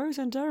gross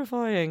and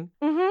terrifying.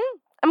 Mm-hmm.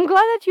 I'm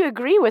glad that you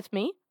agree with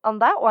me on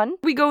that one.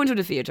 We go into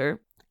the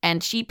theater.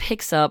 And she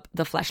picks up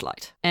the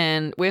flashlight.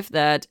 And with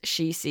that,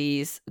 she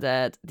sees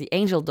that the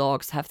angel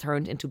dogs have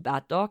turned into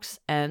bat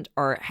dogs and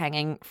are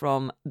hanging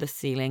from the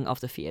ceiling of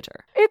the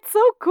theater. It's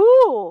so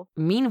cool.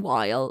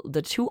 Meanwhile,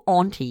 the two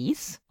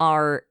aunties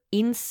are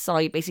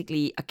inside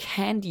basically a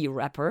candy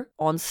wrapper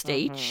on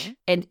stage.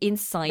 And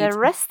inside... They're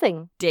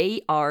resting.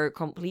 They are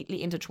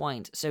completely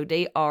intertwined. So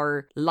they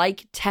are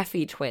like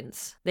taffy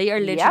twins. They are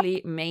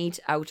literally made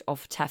out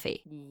of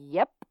taffy.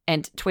 Yep.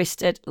 And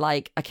twisted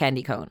like a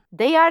candy cone.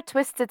 They are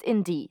twisted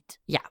indeed.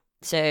 Yeah.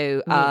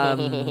 So,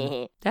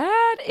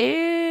 that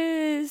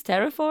is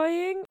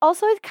terrifying.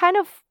 Also, it kind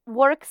of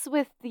works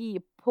with the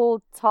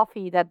pulled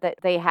toffee that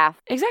they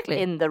have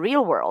in the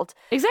real world.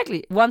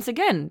 Exactly. Once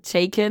again,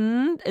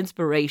 taken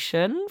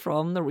inspiration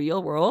from the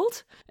real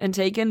world and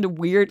taken the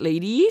weird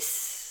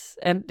ladies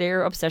and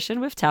their obsession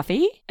with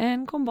taffy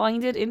and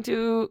combined it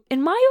into,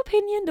 in my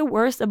opinion, the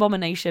worst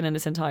abomination in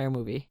this entire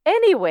movie.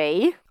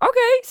 Anyway.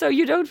 Okay, so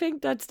you don't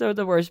think that's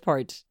the worst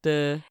part?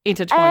 The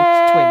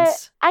intertwined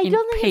twins I in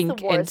don't think pink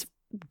it's the worst.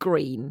 and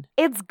green.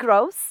 It's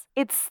gross.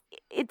 It's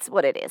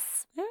what it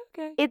is.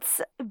 Okay.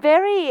 It's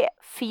very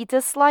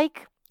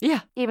fetus-like.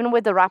 Yeah. Even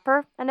with the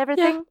wrapper and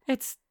everything. Yeah,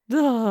 it's...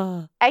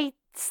 Ugh. I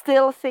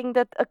still think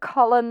that a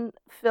colon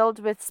filled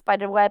with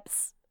spider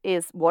webs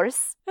is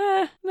worse.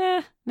 No.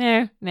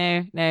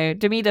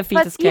 To me, the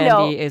fetus But, you know,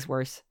 candy is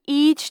worse.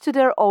 Each to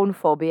their own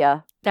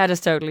phobia. That is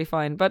totally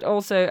fine. But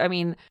also, I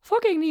mean,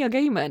 fucking Neil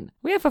Gaiman.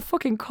 We have a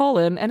fucking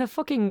colon and a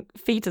fucking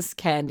fetus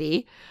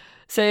candy.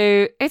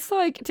 So it's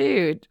like,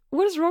 dude,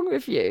 what is wrong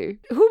with you?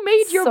 Who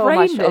made your so brain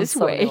much this on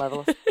so way? many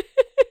levels.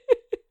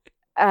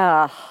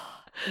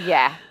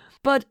 Yeah.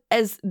 But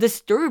as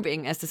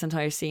disturbing as this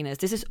entire scene is,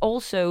 this is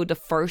also the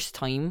first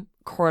time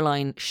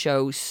Coraline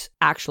shows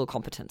actual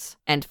competence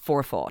and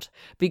forethought,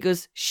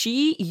 because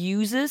she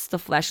uses the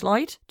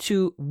flashlight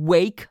to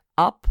wake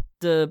up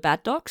the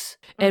bad dogs.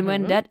 And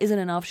when that isn't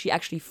enough, she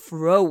actually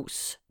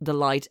throws the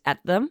light at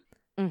them.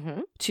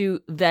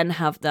 To then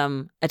have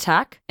them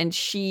attack, and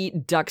she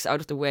ducks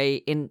out of the way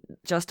in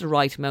just the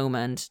right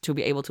moment to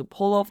be able to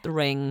pull off the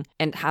ring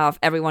and have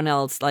everyone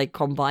else like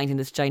combined in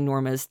this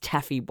ginormous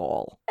taffy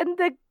ball. And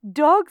the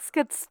dogs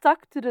get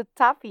stuck to the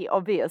taffy,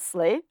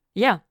 obviously.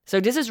 Yeah, so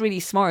this is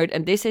really smart,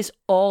 and this is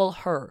all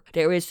her.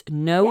 There is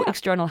no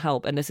external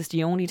help, and this is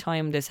the only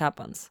time this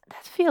happens.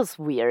 That feels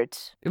weird.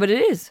 But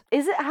it is.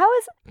 Is it? How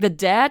is it? The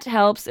dad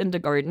helps in the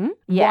garden.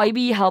 Yeah.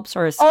 YB helps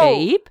her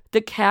escape.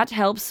 The cat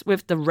helps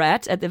with the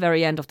rat at the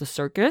very end of the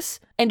circus.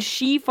 And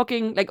she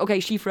fucking, like, okay,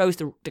 she throws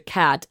the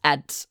cat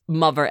at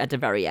Mother at the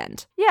very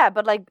end. Yeah,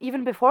 but like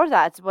even before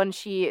that, when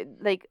she,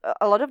 like,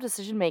 a lot of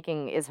decision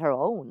making is her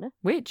own.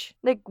 Which?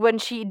 Like when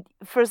she,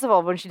 first of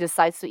all, when she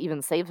decides to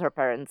even save her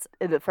parents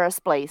in the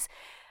first place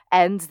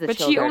and the But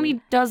children. she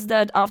only does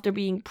that after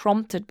being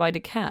prompted by the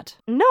cat.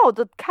 No,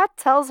 the cat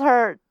tells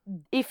her,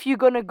 if you're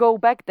gonna go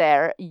back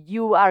there,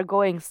 you are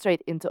going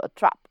straight into a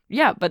trap.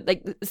 Yeah, but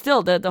like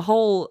still, the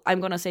whole I'm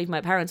gonna save my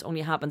parents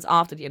only happens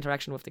after the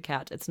interaction with the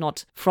cat. It's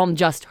not from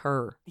just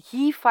her.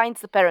 He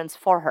finds the parents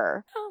for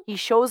her. Oh. He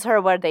shows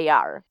her where they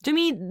are. To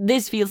me,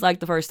 this feels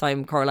like the first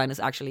time Coraline is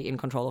actually in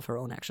control of her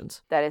own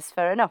actions. That is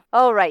fair enough.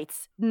 All right.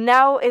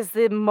 Now is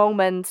the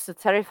moment, the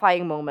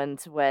terrifying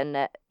moment,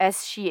 when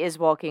as she is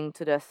walking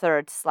to the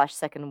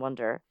third/second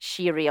wonder,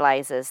 she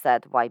realizes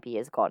that YB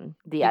is gone.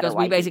 Because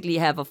we basically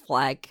have a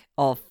flag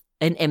of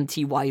an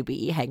empty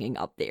YB hanging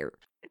up there.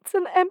 It's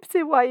an empty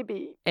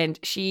YB. And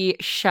she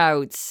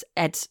shouts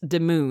at the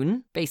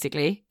moon,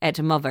 basically,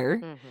 at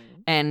Mother.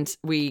 And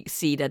we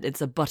see that it's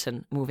a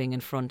button moving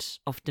in front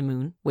of the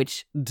moon,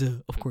 which,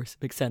 of course,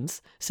 makes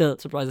sense. Still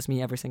surprises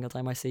me every single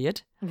time I see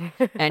it.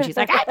 And she's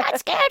like, I'm not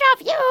scared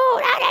of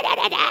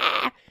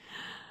you!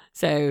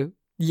 So,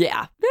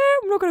 yeah.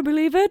 I'm not going to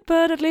believe it,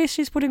 but at least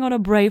she's putting on a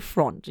brave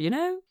front, you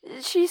know?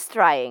 She's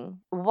trying.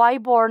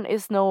 Yborn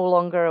is no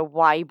longer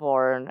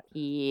Yborn.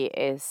 He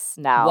is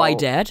now Why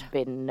dead?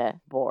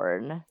 been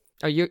born.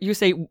 Oh, you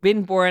say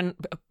been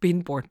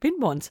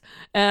borns.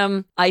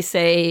 I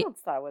say Don't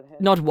start with him.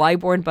 not why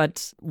born,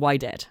 but why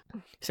dead.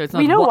 So it's not.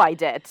 We know why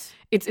dead.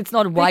 It's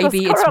not Because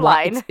YB.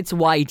 Coraline. It's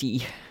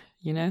YD.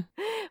 You know.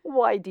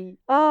 YD.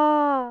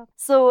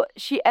 So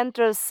she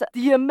enters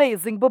the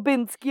amazing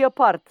Bobinsky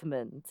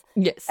apartment.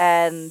 Yes.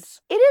 And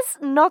it is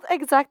not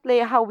exactly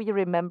how we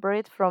remember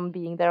it from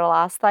being there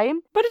last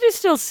time. But it is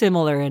still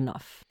similar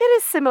enough. It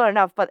is similar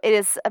enough, but it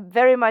is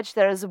very much,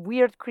 there's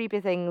weird, creepy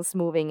things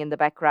moving in the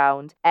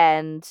background.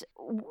 And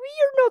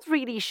we're not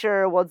really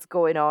sure what's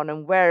going on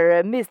and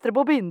where Mr.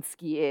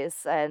 Bobinsky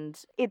is.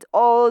 And it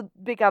all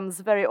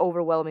becomes very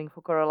overwhelming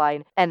for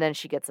Coraline. And then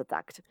she gets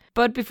attacked.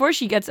 But before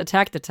she gets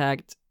attacked,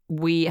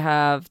 we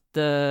have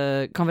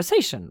the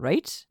conversation,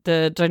 right?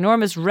 The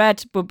ginormous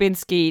red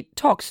Bobinsky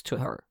talks to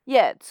her.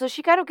 Yeah, so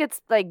she kind of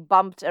gets like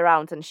bumped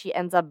around and she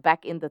ends up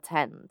back in the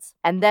tent.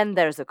 And then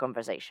there's a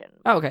conversation.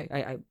 Oh, okay.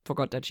 I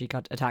forgot that she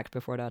got attacked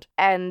before that.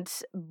 And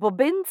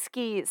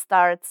Bobinsky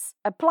starts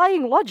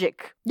applying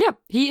logic. Yeah,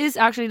 he is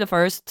actually the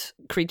first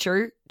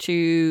creature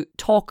to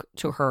talk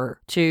to her,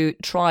 to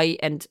try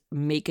and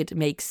make it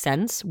make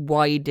sense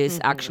why this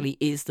actually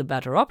is the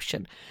better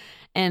option.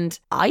 And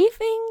I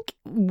think,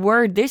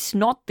 were this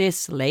not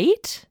this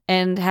late,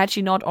 and had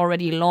she not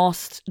already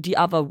lost the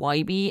other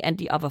YB and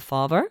the other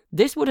father,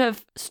 this would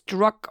have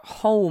struck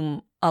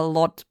home a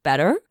lot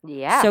better.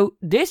 Yeah. So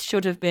this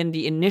should have been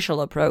the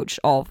initial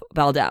approach of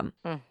Beldam,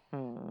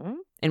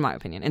 in my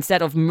opinion,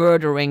 instead of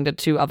murdering the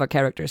two other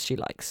characters she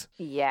likes.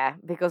 Yeah,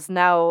 because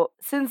now,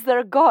 since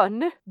they're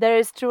gone, there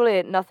is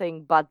truly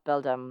nothing but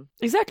Beldam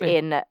Exactly.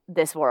 in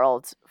this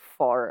world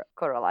for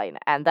Coraline,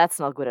 and that's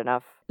not good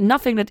enough.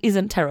 Nothing that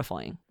isn't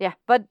terrifying. Yeah,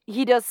 but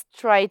he does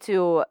try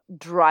to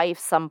drive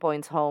some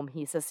points home.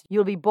 He says,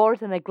 you'll be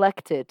bored and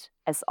neglected,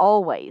 as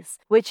always,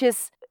 which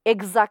is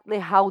exactly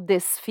how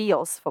this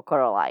feels for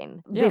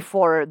Coraline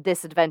before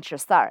this adventure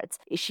starts.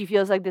 She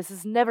feels like this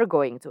is never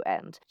going to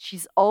end.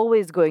 She's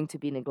always going to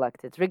be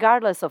neglected,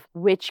 regardless of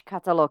which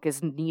catalog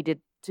is needed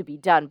to be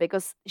done,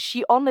 because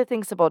she only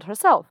thinks about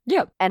herself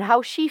and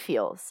how she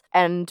feels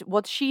and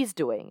what she's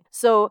doing.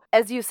 So,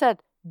 as you said,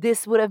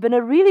 this would have been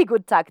a really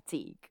good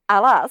tactic.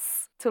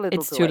 Alas,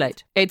 it's too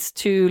late. It's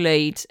too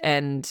late,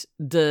 and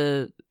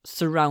the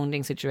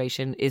surrounding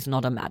situation is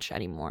not a match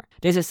anymore.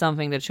 This is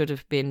something that should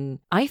have been,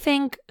 I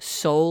think,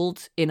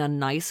 sold in a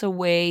nicer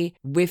way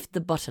with the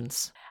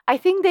buttons. I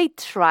think they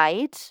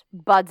tried,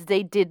 but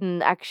they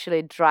didn't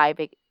actually drive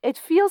it. It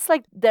feels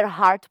like their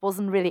heart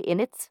wasn't really in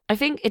it. I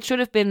think it should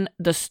have been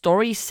the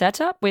story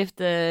setup with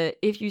the,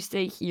 if you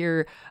stay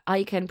here,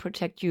 I can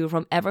protect you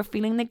from ever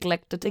feeling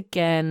neglected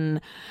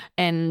again,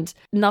 and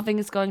nothing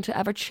is going to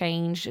ever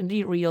change in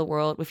the real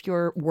world with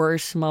your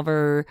worst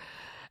mother.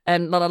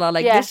 And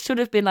this should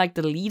have been like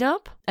the lead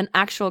up, an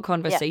actual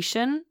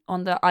conversation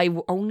on the, I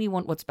only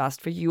want what's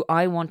best for you.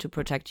 I want to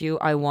protect you.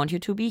 I want you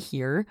to be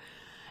here.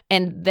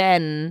 And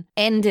then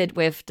ended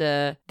with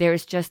the,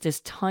 there's just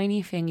this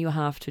tiny thing you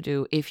have to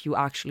do if you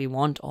actually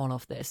want all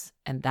of this.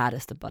 And that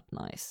is the button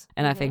eyes.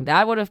 And I think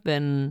that would have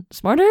been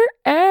smarter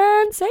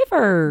and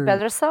safer.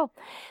 Better so.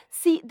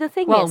 See, the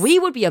thing is... Well, we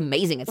would be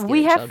amazing at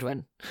stealing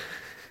children.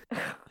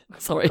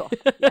 Sorry.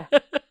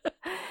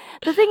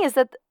 The thing is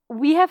that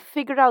we have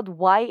figured out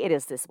why it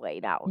is this way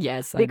now.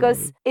 Yes,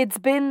 because it's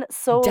been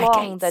so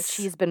long that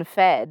she's been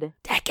fed.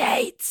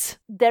 Decades.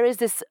 There is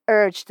this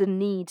urge, the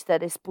need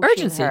that is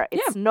pushing her.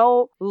 It's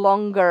no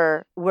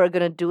longer we're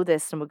going to do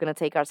this and we're going to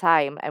take our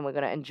time and we're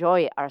going to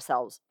enjoy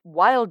ourselves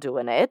while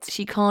doing it.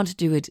 She can't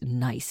do it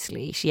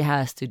nicely. She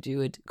has to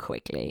do it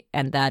quickly.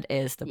 And that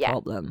is the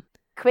problem.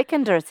 Quick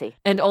and dirty.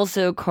 And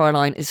also,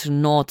 Coraline is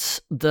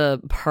not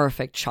the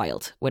perfect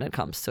child when it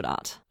comes to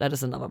that. That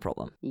is another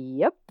problem.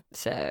 Yep.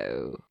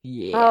 So,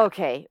 yeah.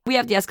 Okay. We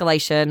have the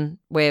escalation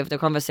with the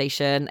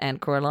conversation and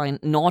Coraline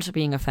not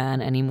being a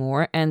fan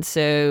anymore. And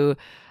so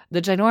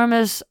the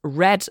ginormous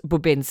red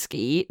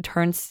Bobinski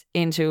turns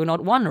into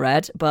not one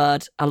rat,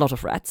 but a lot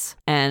of rats.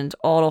 And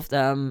all of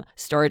them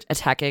start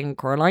attacking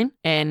Coraline.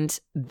 And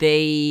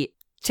they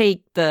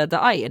take the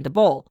eye and the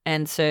ball.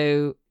 And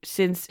so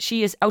since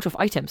she is out of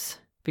items,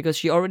 because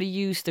she already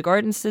used the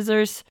garden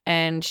scissors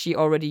and she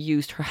already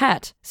used her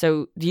hat.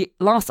 So the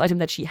last item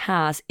that she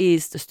has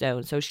is the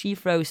stone. So she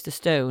throws the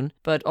stone,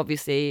 but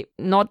obviously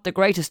not the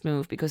greatest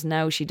move because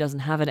now she doesn't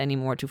have it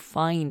anymore to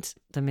find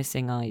the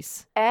missing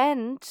eyes.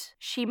 And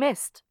she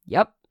missed.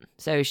 Yep.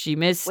 So she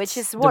missed which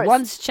is the worse.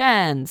 once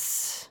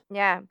chance.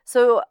 Yeah.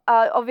 So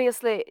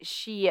obviously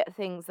she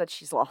thinks that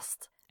she's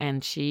lost.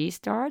 And she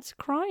starts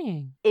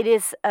crying. It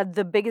is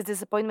the biggest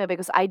disappointment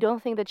because I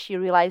don't think that she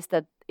realized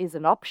that is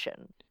an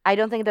option. I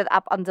don't think that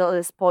up until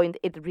this point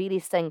it really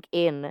sank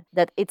in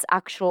that it's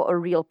actual a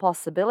real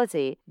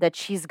possibility that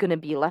she's going to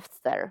be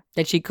left there.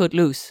 That she could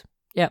lose.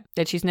 Yeah,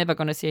 that she's never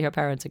going to see her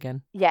parents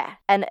again. Yeah,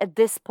 and at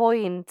this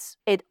point,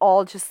 it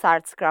all just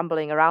starts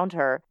scrambling around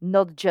her,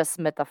 not just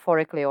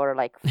metaphorically or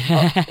like,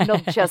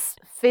 not just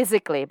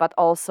physically, but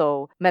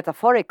also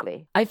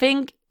metaphorically. I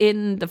think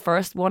in the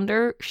first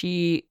wonder,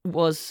 she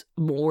was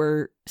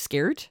more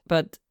scared,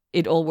 but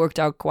it all worked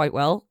out quite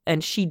well.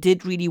 And she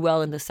did really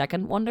well in the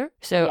second wonder.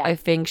 So I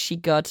think she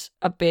got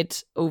a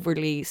bit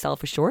overly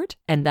self-assured,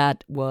 and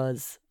that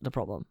was the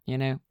problem, you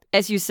know?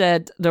 As you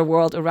said, the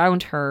world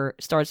around her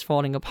starts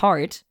falling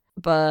apart,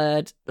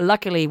 but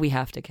luckily we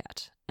have the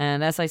cat.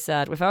 And as I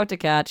said, without the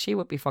cat, she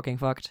would be fucking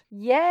fucked.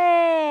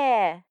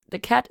 Yeah! The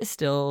cat is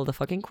still the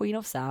fucking queen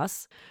of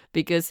sass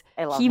because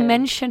he him.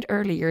 mentioned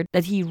earlier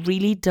that he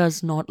really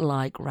does not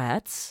like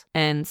rats.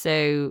 And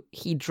so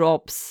he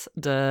drops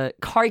the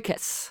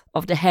carcass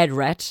of the head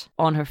rat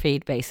on her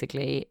feet,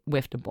 basically,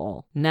 with the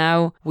ball.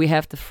 Now we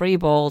have the 3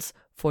 balls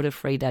for the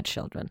 3 dead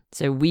children.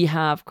 So we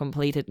have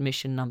completed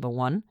mission number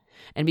 1.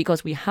 And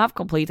because we have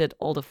completed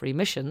all the 3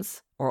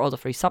 missions, or all the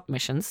 3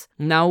 submissions,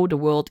 now the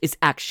world is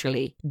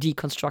actually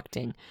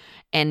deconstructing.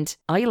 And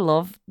I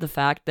love the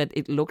fact that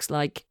it looks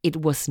like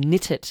it was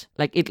knitted.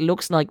 Like it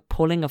looks like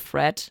pulling a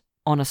thread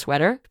on a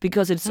sweater,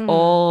 because it's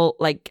all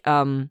like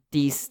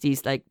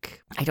these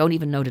like, I don't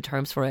even know the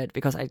terms for it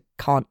because I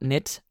can't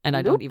knit and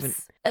I don't even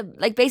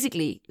like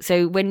basically.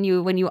 So when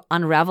you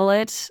unravel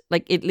it,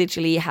 like it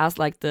literally has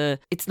like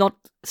it's not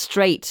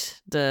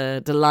straight,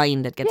 the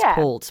line that gets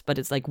pulled, but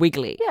it's like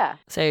wiggly. Yeah.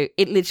 So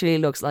it literally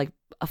looks like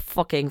a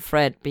fucking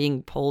thread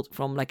being pulled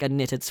from like a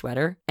knitted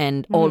sweater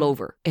and all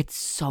over. It's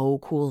so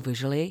cool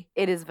visually.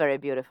 It is very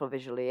beautiful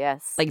visually,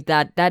 yes. Like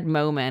that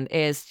moment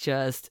is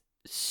just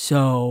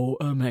so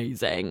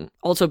amazing.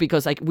 Also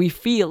because like we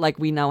feel like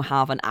we now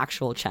have an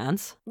actual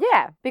chance.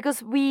 Yeah,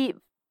 because we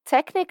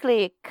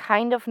technically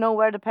kind of know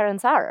where the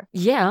parents are.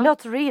 Yeah.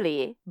 Not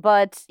really,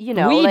 but you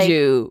know. We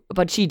do,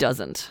 but she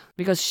doesn't.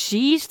 Because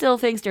she still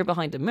thinks they're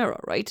behind the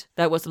mirror, right?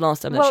 That was the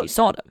last time that she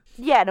saw them.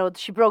 Yeah, no,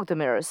 she broke the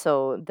mirror,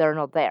 so they're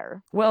not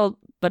there. Well,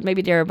 but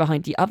maybe they're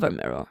behind the other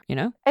mirror, you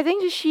know? I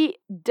think she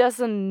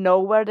doesn't know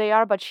where they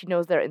are, but she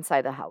knows they're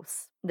inside the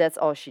house. That's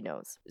all she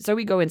knows. So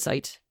we go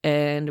inside,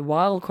 and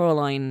while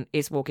Coraline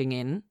is walking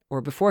in,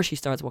 or before she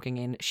starts walking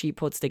in, she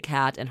puts the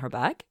cat in her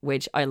bag,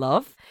 which I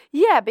love.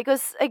 Yeah,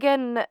 because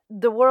again,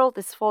 the world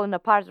is falling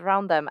apart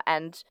around them,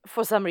 and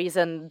for some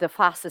reason, the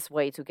fastest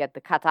way to get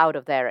the cat out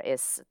of there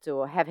is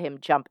to have him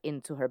jump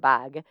into her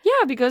bag.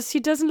 Yeah, because he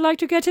doesn't like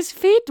to get his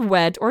feet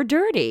wet or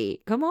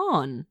dirty. Come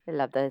on. I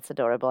love that. It's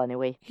adorable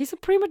anyway. He's a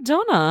prima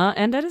donna,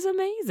 and that is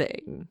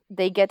amazing.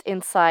 They get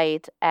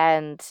inside,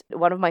 and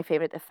one of my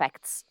favorite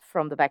effects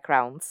from the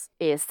backgrounds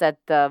is that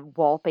the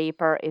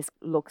wallpaper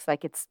looks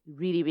like it's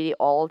really, really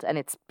old and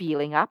it's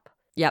peeling up.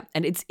 Yeah,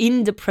 and it's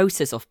in the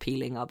process of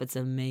peeling up. It's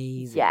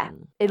amazing. Yeah,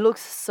 it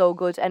looks so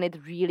good, and it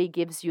really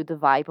gives you the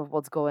vibe of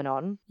what's going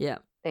on. Yeah.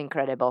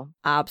 Incredible.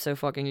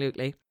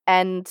 Abso-fucking-lutely.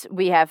 And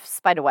we have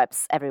spider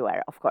webs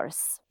everywhere, of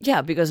course.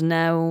 Yeah, because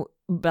now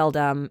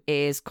Beldam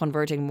is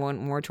converting more and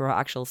more to her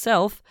actual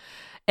self.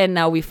 And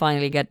now we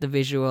finally get the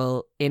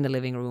visual in the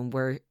living room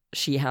where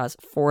she has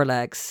 4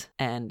 legs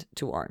and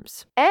 2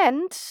 arms.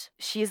 And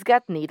she's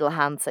got needle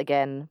hands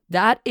again.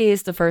 That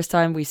is the first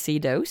time we see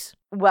those.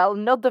 Well,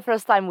 not the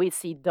first time we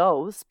see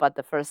those, but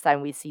the first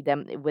time we see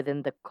them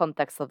within the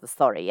context of the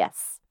story,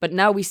 yes. But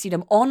now we see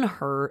them on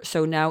her,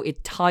 so now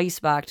it ties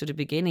back to the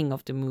beginning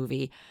of the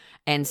movie.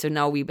 And so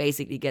now we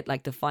basically get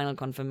like the final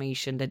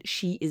confirmation that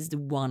she is the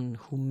one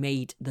who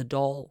made the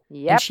doll.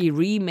 Yep. And she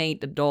remade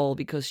the doll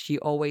because she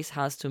always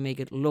has to make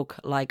it look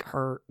like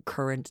her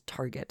current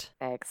target.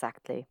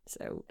 Exactly.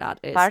 So that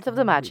is part of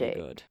the really magic.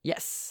 Good.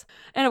 Yes.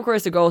 And of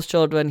course the ghost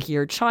children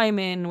here chime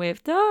in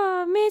with,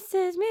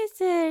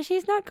 Mrs.,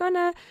 she's not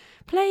gonna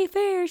play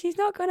fair. She's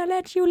not gonna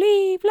let you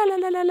leave. La la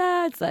la la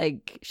la. It's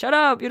like, shut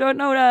up. You don't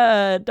know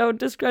that. Don't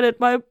discredit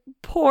my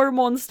poor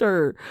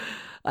monster.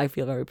 I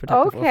feel very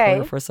protective of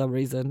her for some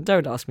reason.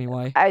 Don't ask me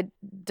why. I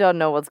don't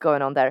know what's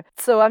going on there.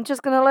 So I'm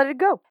just going to let it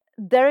go.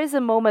 There is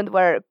a moment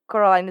where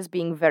Coraline is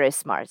being very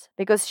smart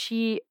because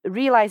she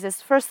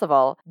realizes, first of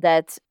all,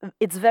 that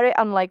it's very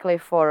unlikely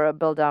for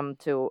Beldam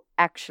to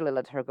actually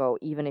let her go,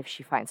 even if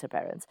she finds her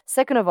parents.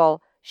 Second of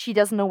all, she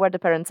doesn't know where the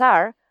parents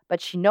are, but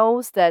she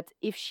knows that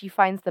if she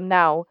finds them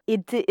now,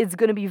 it's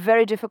going to be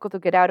very difficult to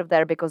get out of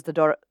there because the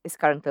door is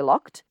currently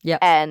locked. Yeah.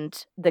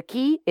 And the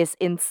key is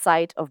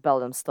inside of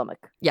Beldam's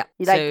stomach. Yeah.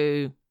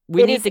 So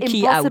we need the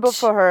key out. It is impossible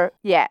for her.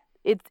 Yeah.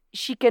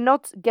 She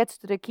cannot get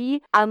to the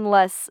key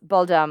unless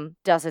Beldam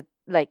does it,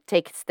 like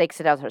takes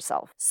it out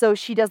herself. So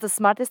she does the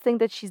smartest thing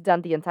that she's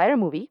done the entire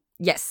movie.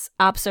 Yes,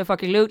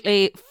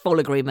 absolutely. Full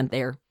agreement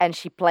there. And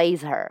she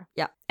plays her.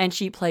 Yeah, and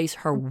she plays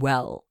her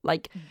well.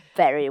 Like,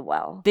 very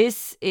well.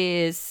 This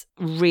is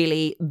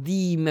really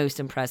the most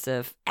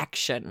impressive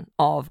action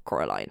of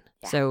Coraline.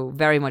 Yeah. So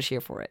very much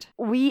here for it.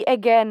 We,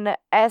 again,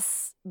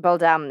 as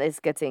Beldam is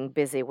getting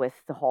busy with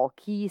the whole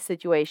key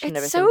situation,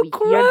 it's everything,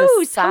 so we hear the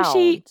gross sound. how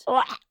she...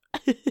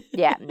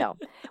 Yeah, no.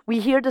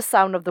 We hear the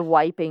sound of the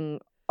wiping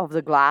of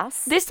the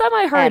glass. This time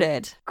I heard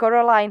it.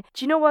 Coraline,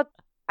 do you know what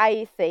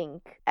I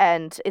think?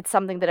 And it's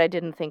something that I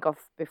didn't think of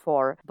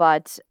before,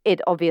 but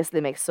it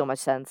obviously makes so much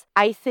sense.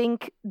 I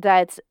think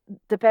that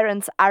the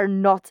parents are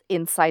not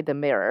inside the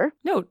mirror.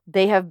 No.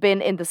 They have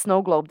been in the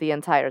snow globe the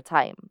entire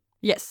time.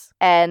 Yes.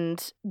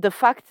 And the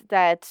fact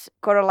that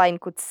Coraline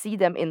could see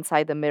them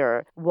inside the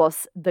mirror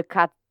was the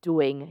cat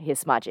doing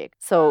his magic.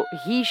 So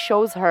he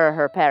shows her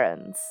her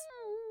parents.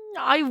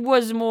 I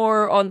was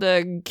more on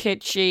the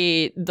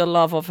kitschy, the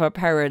love of her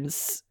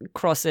parents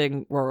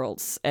crossing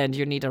worlds, and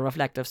you need a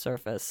reflective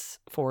surface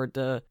for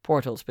the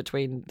portals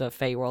between the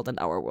Fey world and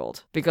our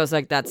world. Because,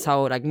 like, that's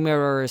how, like,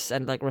 mirrors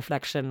and, like,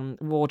 reflection,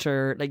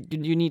 water, like,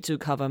 you need to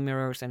cover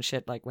mirrors and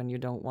shit, like, when you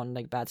don't want,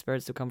 like, bad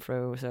spirits to come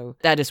through. So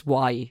that is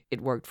why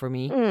it worked for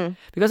me.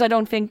 Because I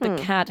don't think the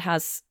cat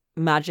has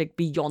magic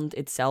beyond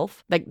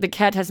itself. Like, the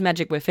cat has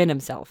magic within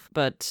himself,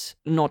 but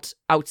not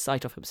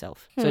outside of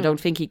himself. So I don't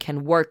think he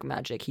can work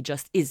magic. He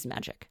just is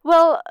magic.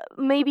 Well,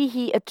 maybe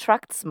he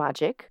attracts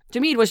magic.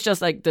 To me, it was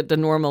just like the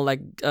normal,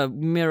 like,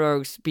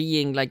 mirrors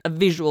being like a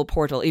visual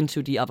portal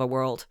into the other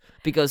world,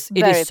 because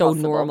it Very is so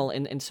possible. normal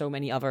in so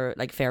many other,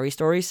 like, fairy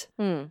stories.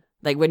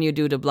 Like, when you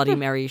do the Bloody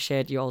Mary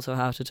shit, you also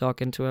have to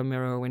talk into a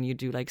mirror. When you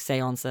do, like,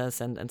 seances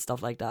and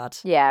stuff like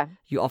that, Yeah.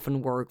 you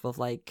often work with,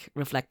 like,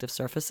 reflective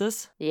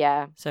surfaces.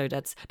 Yeah. So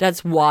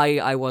that's why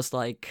I was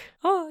like,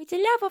 oh, it's the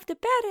love of the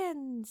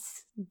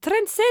parents,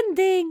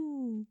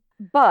 transcending.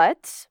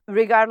 But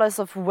regardless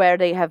of where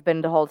they have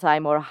been the whole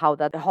time or how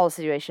that the whole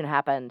situation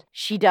happened,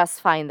 she does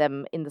find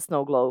them in the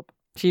snow globe.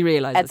 She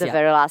realizes, at the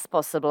very last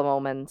possible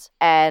moment.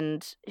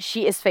 And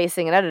she is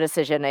facing another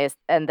decision,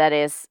 and that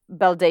is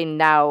Beltane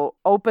now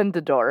opened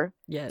the door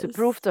to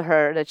prove to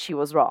her that she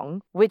was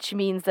wrong, which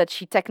means that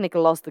she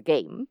technically lost the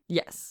game.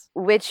 Yes.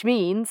 Which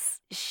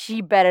means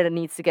she better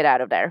needs to get out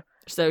of there.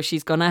 So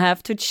she's gonna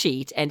have to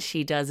cheat, and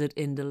she does it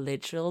in the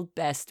literal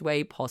best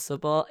way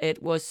possible.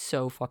 It was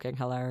so fucking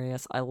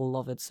hilarious. I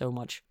love it so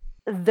much.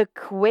 The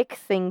quick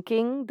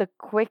thinking, the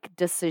quick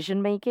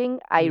decision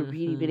making, I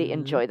really, really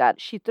enjoy that.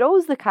 She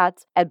throws the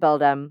cat at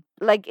Beldam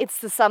like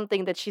it's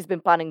something that she's been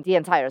planning the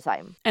entire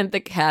time. And the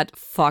cat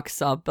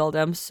fucks up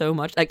Beldam so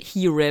much. Like,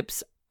 he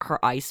rips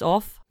her eyes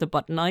off, the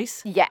button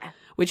eyes. Yeah.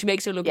 Which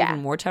makes her look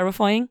even more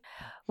terrifying.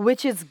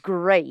 Which is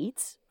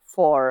great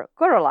for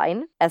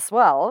Coraline as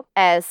well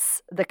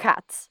as the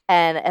cat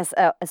and as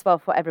well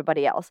for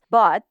everybody else.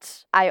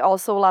 But I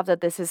also love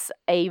that this is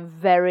a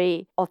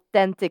very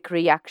authentic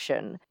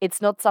reaction. It's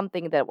not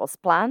something that was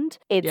planned.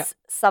 It's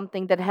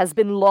something that has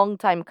been long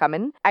time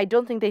coming. I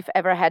don't think they've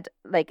ever had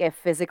like a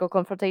physical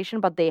confrontation,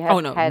 but they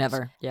have had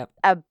never. Yep.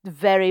 a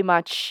very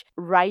much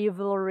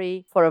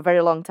rivalry for a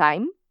very long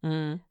time.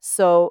 Mm.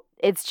 So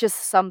it's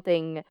just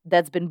something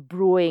that's been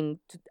brewing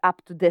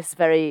up to this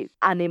very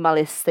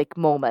animalistic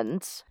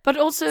moment. But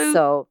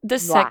also,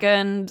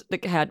 second the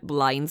cat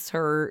blinds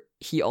her,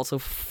 he also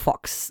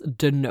fucks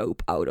the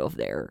Nope out of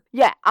there.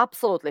 Yeah,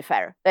 absolutely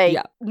fair.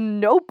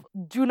 Nope,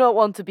 do not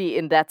want to be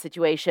in that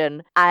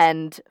situation.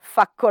 And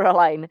fuck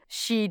Coraline,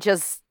 she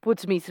just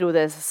put me through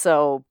this,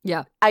 so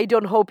I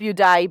don't hope you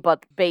die,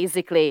 but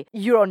basically,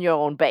 you're on your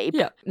own, babe.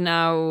 Yeah.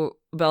 Now,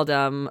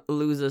 Beldam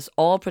loses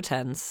all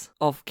pretense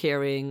of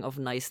caring, of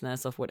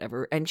niceness, of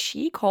whatever, and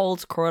she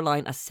calls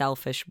Coraline a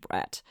selfish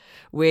brat,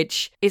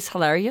 which is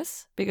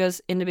hilarious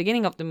because in the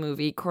beginning of the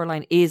movie,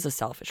 Coraline is a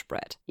selfish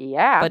brat.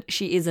 Yeah. But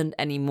she isn't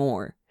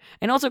anymore.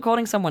 And also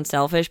calling someone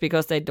selfish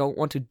because they don't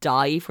want to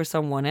die for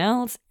someone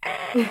else.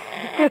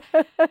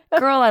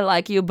 Girl, I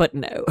like you, but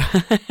no.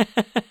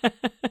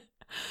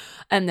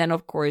 And then,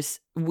 of course,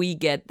 we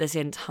get this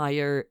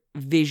entire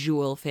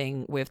visual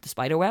thing with the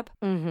spiderweb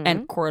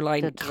and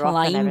Coraline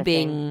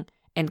climbing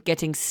and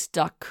getting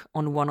stuck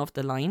on one of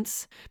the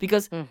lines.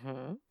 Because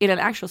in an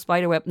actual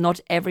spiderweb, not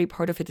every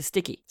part of it is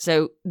sticky.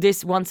 So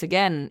this, once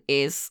again,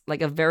 is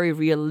like a very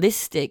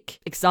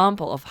realistic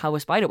example of how a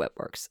spiderweb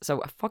works.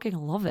 So I fucking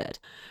love it.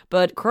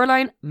 But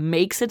Coraline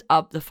makes it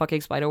up the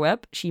fucking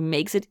spiderweb. She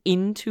makes it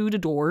into the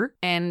door.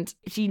 And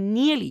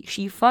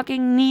she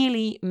fucking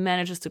nearly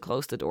manages to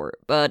close the door.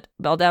 But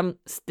Beldam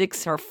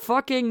sticks her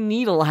fucking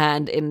needle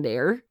hand in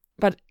there.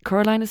 But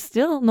Coraline is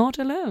still not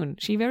alone.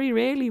 She very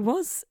rarely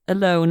was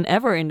alone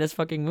ever in this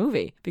fucking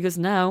movie. Because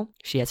now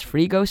she has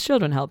 3 ghost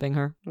children helping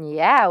her.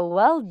 Yeah,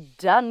 well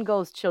done,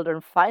 ghost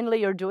children. Finally,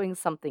 you're doing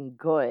something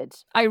good.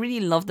 I really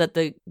love that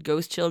the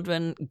ghost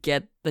children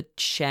get the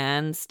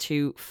chance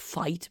to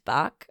fight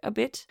back a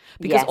bit.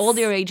 Because all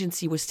their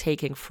agency was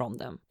taken from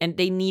them. And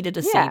they needed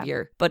a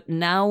savior. But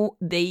now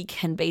they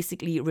can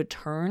basically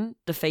return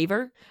the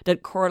favor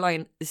that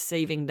Coraline is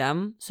saving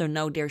them. So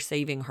now they're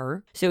saving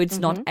her. So it's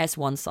not as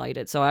one-sided.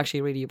 So I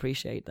actually really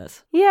appreciate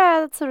this. Yeah,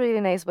 that's a really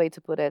nice way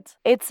to put it.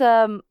 It's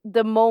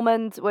the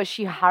moment where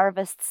she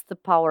harvests the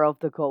power of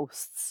the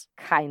ghosts,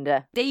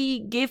 kinda. They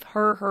give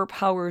her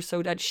power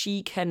so that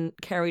she can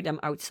carry them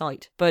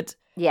outside. But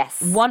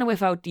yes, one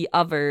without the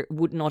other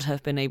would not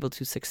have been able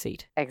to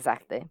succeed.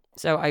 Exactly.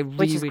 So I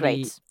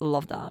really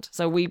love that.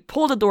 So we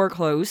pull the door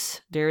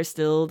close. There's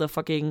still the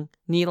fucking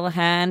needle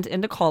hand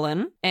in the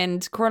column.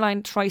 And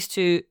Coraline tries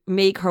to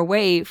make her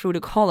way through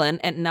the column.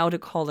 And now the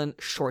column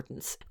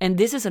shortens. And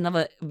this is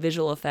another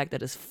visual effect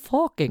that is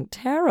fucking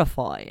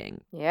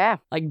terrifying. Yeah.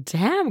 Like,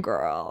 damn,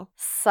 girl.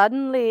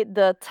 Suddenly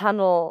the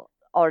tunnel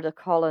or the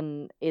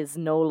column is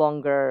no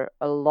longer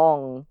a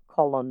long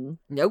column.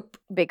 Nope.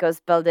 Because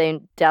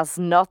Beldam does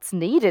not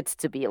need it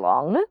to be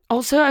long.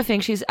 Also, I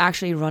think she's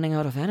actually running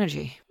out of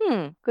energy.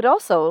 Could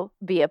also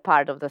be a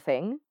part of the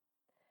thing.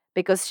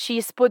 Because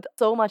she's put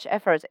so much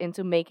effort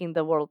into making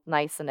the world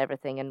nice and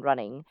everything and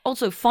running.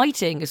 Also,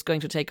 fighting is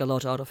going to take a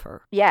lot out of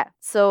her. Yeah,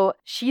 so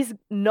she's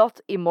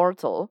not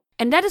immortal.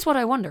 And that is what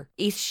I wonder.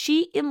 Is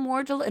she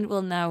immortal and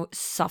will now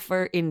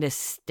suffer in this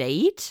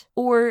state?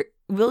 Or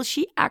will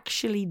she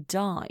actually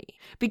die?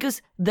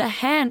 Because the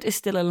hand is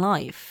still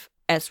alive,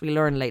 as we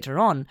learn later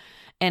on.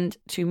 And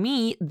to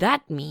me,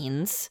 that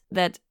means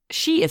that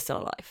she is still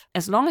alive.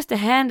 As long as the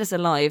hand is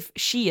alive,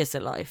 she is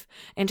alive.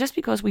 And just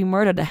because we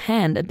murder the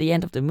hand at the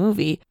end of the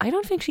movie, I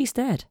don't think she's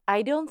dead.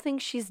 I don't think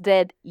she's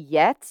dead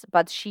yet,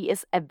 but she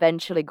is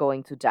eventually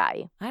going to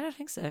die. I don't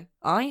think so.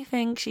 I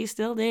think she's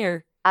still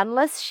there.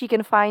 Unless she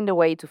can find a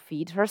way to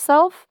feed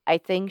herself, I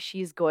think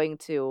she's going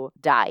to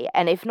die.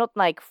 And if not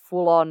like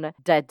full-on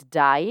dead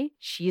die,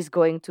 she's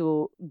going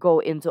to go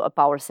into a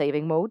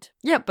power-saving mode.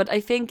 Yeah, but I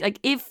think like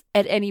if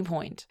at any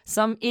point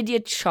some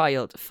idiot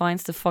child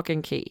finds the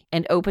fucking key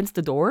and opens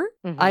the door,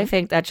 I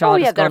think that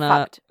child is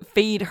gonna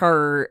feed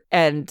her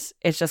and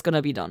it's just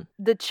gonna be done.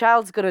 The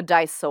child's gonna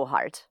die so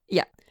hard.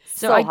 Yeah.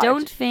 So I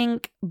don't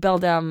think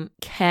Beldam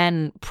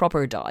can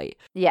proper die.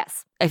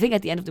 Yes. I think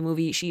at the end of the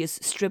movie, she is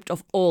stripped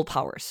of all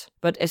powers.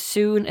 But as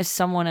soon as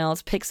someone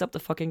else picks up the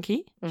fucking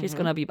key, she's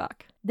gonna be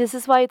back. This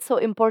is why it's so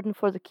important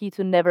for the key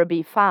to never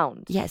be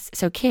found. Yes,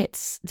 so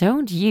kids,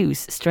 don't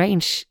use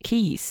strange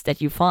keys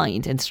that you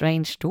find in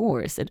strange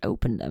doors and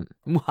open them.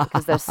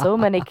 Because there's so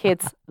many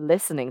kids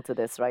listening to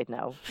this right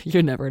now.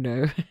 You never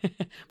know.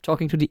 I'm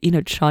talking to the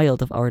inner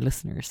child of our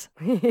listeners.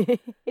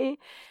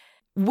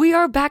 We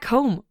are back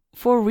home.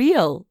 For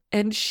real.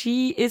 and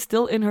she is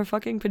still in her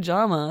fucking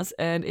pajamas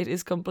and it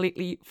is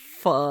completely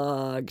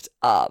fucked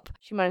up.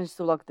 She managed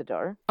to lock the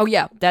door. Oh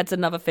yeah, that's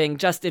another thing.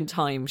 Just in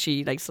time,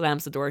 she like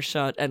slams the door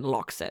shut and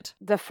locks it.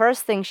 The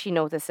first thing she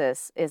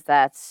notices is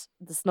that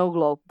the snow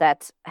globe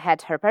that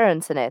had her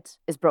parents in it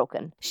is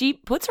broken. She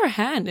puts her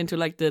hand into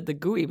like the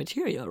gooey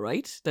material,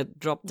 right? That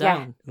dropped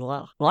down.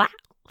 Yeah.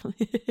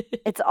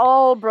 It's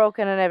all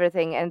broken and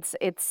everything, and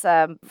it's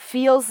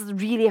feels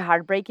really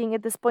heartbreaking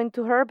at this point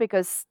to her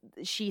because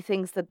she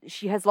thinks that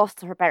she has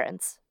lost her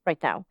parents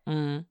right now.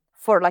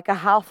 For like a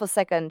half a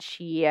second,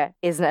 she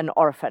is an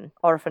orphan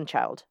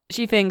child.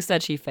 She thinks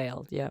that she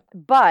failed, yeah.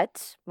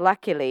 But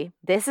luckily,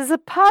 this is a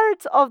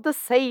part of the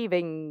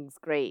savings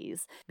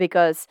grace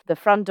because the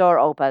front door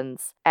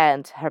opens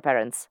and her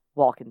parents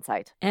walk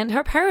inside. And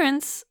her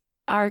parents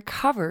are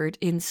covered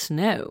in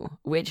snow,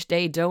 which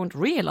they don't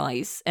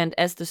realize. And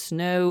as the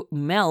snow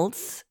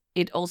melts,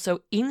 it also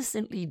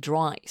instantly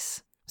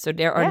dries. So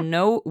there are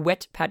no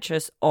wet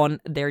patches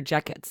on their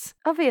jackets.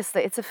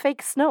 Obviously, it's a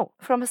fake snow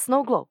from a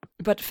snow globe.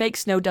 But fake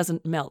snow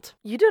doesn't melt.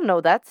 You don't know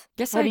that.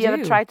 Yes, Have I you do.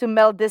 ever tried to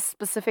melt this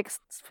specific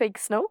fake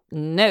snow?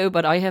 No,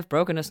 but I have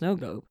broken a snow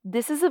globe.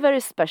 This is a very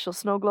special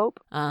snow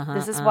globe.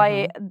 This is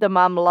why the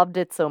mom loved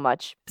it so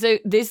much. So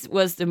this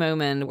was the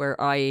moment where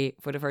I,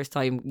 for the first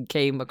time,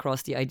 came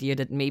across the idea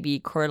that maybe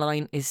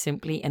Coraline is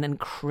simply an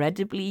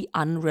incredibly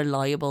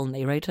unreliable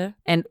narrator.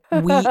 And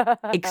we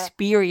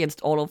experienced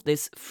all of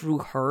this through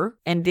her.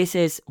 And this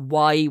is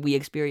why we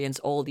experience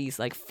all these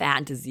like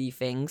fantasy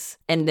things.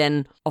 And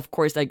then, of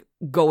course, like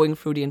going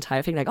through the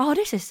entire thing, like, oh,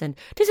 this is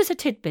a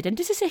tidbit, and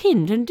this is a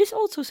hint, and this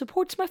also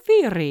supports my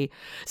theory.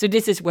 So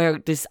this is where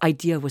this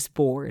idea was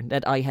born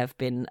that I have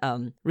been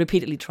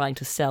repeatedly trying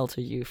to sell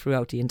to you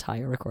throughout the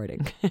entire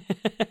recording.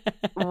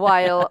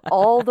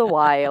 All the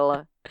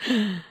while,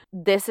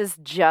 this is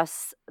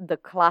just the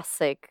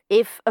classic.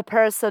 If a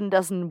person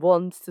doesn't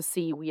want to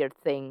see weird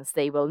things,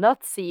 they will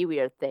not see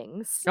weird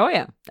things. Oh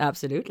yeah,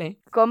 absolutely.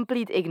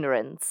 Complete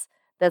ignorance.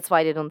 That's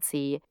why they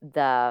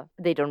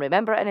don't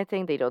remember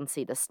anything. They don't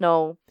see the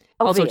snow.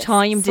 Also, Obvious.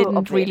 time didn't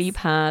obvious. really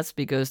pass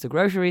because the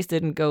groceries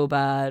didn't go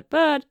bad.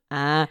 But,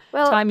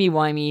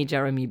 timey-wimey,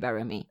 Jeremy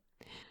Baramy.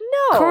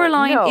 No,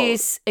 Coraline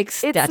is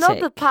ecstatic. It's not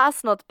the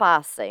past not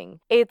passing.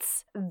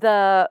 It's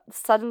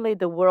suddenly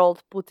the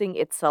world putting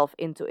itself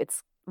into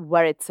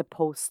where it's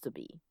supposed to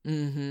be.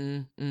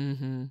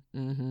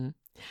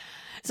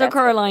 So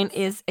Coraline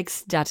is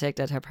ecstatic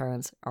that her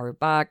parents are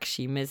back.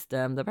 She missed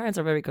them. The parents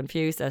are very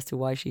confused as to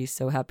why she's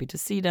so happy to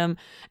see them.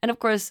 And of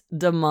course,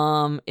 the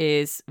mom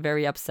is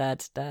very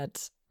upset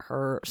that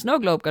her snow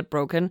globe got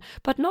broken,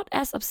 but not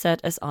as upset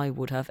as I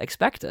would have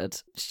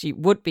expected. She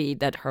would be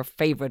that her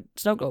favorite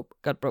snow globe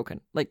got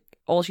broken. Like,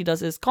 all she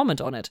does is comment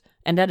on it,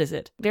 and that is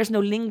it. There's no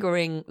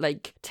lingering,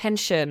 like,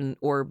 tension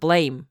or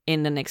blame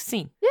in the next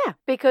scene. Yeah,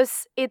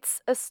 because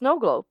it's a snow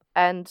globe,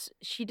 and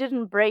she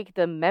didn't break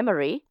the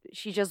memory.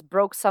 She just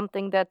broke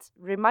something that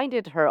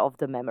reminded her of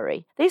the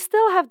memory. They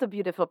still have the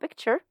beautiful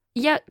picture.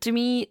 Yeah, to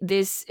me,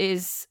 this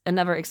is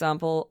another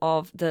example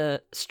of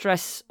the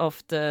stress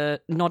of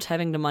the not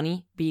having the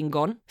money being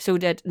gone, so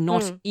that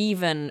not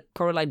even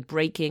Coraline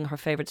breaking her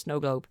favorite snow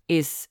globe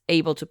is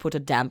able to put a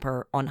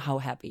damper on how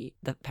happy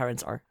the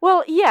parents are.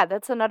 Well, yeah,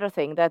 that's another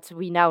thing that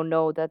we now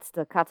know that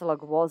the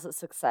catalog was a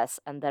success,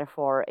 and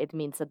therefore it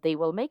means that they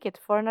will make it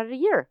for another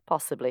year,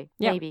 possibly.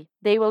 Yeah. Maybe.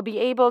 They will be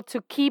able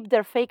to keep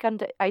their fake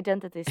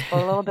identities for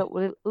a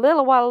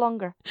little while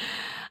longer.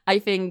 I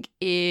think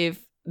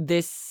if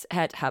this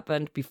had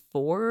happened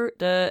before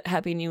the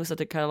happy news that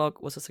the catalog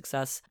was a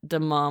success, the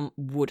mom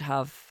would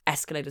have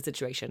escalated the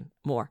situation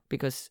more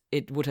because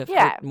it would have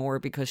hurt more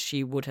because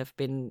she would have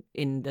been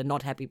in the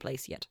not happy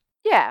place yet.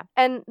 Yeah,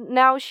 and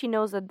now she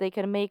knows that they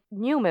can make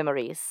new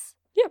memories.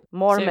 Yeah.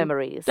 More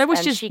memories. That was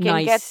and just she can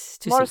nice get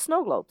to more see.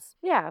 snow globes.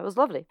 Yeah, it was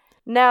lovely.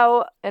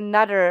 Now,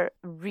 another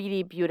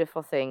really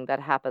beautiful thing that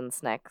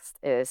happens next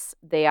is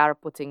they are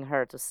putting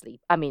her to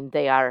sleep. I mean,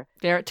 they're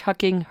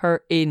tucking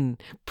her in,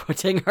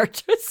 putting her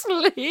to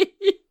sleep.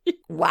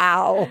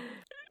 Wow.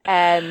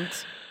 And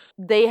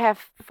they have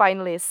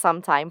finally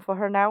some time for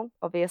her now,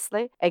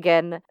 obviously.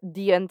 Again,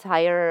 the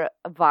entire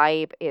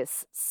vibe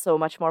is so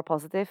much more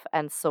positive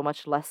and so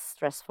much less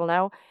stressful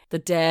now. The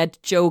dad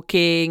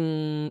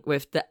joking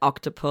with the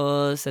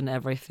octopus and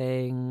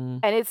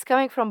everything. And it's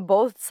coming from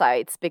both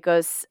sides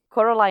because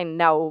Coraline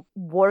now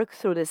worked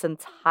through this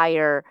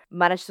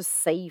managed to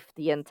save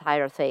the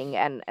entire thing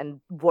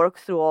and work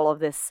through all of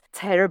these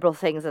terrible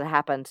things that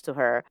happened to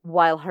her,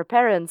 while her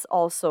parents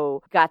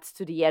also got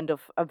to the end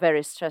of a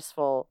very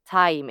stressful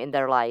time in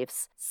their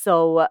lives.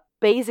 So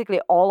basically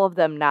all of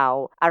them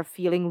now are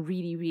feeling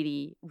really,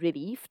 really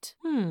relieved.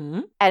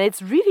 And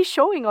it's really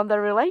showing on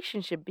their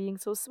relationship being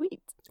so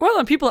sweet. Well,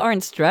 when people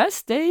aren't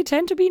stressed, they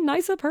tend to be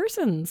nicer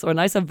persons or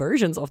nicer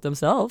versions of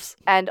themselves.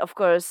 And of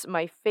course,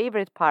 my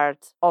favorite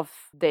part of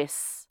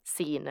this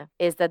scene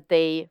is that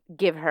they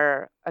give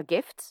her a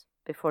gift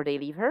before they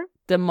leave her.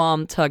 The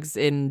mom tugs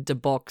in the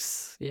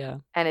box, yeah.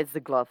 And it's the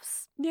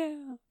gloves.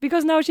 Yeah,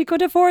 because now she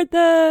could afford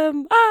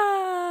them.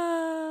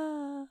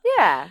 Ah!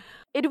 Yeah.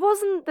 It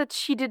wasn't that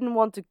she didn't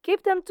want to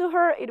give them to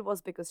her, it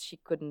was because she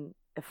couldn't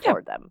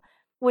afford them,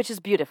 which is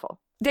beautiful.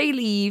 They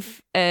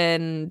leave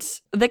and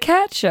the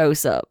cat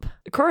shows up.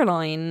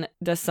 Coraline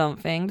does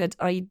something that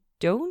I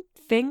don't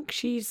think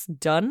she's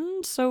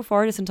done so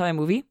far this entire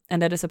movie,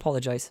 and that is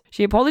apologize.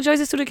 She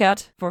apologizes to the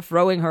cat for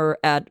throwing her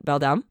at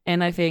Beldam,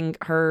 and I think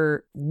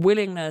her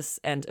willingness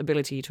and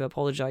ability to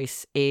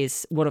apologize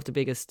is one of the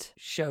biggest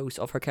shows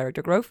of her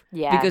character growth.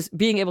 Yeah. Because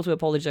being able to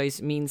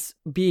apologize means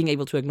being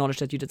able to acknowledge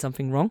that you did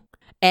something wrong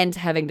and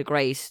having the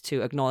grace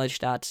to acknowledge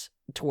that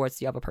towards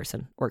the other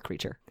person or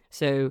creature.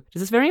 So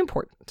this is very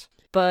important.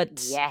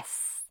 But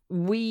yes,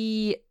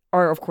 we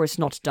are of course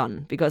not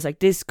done, because like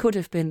this could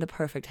have been the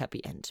perfect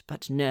happy end,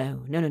 but no.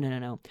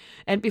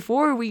 And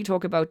before we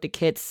talk about the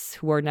kids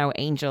who are now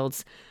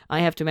angels,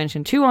 I have to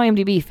mention 2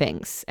 IMDb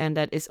things, and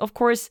that is, of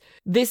course,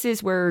 this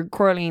is where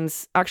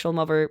Coraline's actual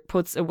mother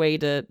puts away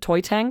the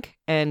toy tank,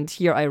 and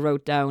here I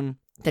wrote down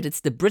that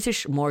it's the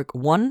British Mark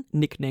I,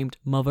 nicknamed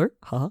Mother,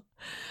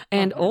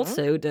 and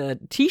also the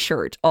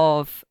t-shirt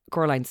of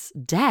Coraline's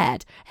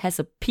dad has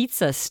a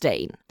pizza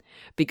stain,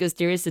 because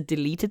there is a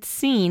deleted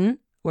scene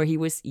where he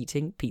was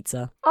eating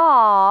pizza.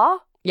 Aww.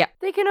 Yeah.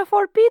 They can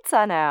afford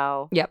pizza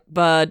now. Yeah,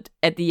 but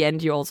at the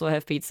end you also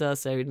have pizza,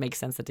 so it makes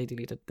sense that they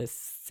deleted this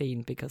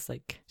scene, because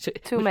like...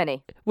 Too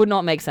many. Would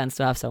not make sense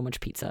to have so much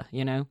pizza,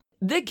 you know?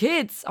 The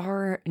kids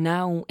are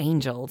now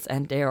angels,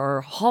 and they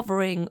are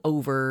hovering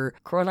over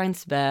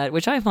Coraline's bed,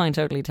 which I find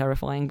totally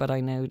terrifying, but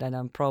I know that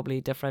I'm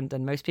probably different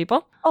than most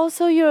people.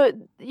 Also,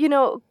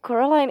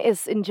 Coraline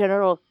is in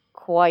general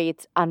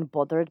quite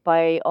unbothered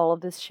by all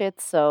of this shit.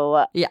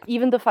 So Yeah.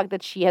 even the fact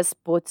that she has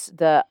put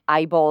the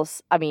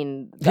eyes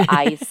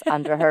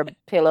under her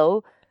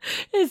pillow.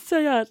 It's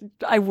yeah,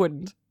 I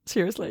wouldn't.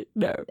 Seriously,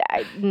 no.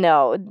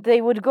 No, they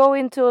would go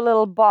into a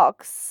little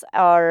box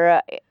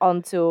or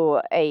onto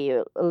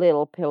a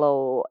little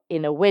pillow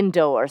in a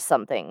window or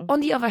something. On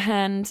the other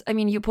hand, I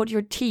mean, you put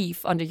your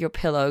teeth under your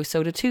pillow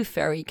so the tooth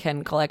fairy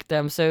can collect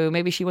them. So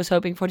maybe she was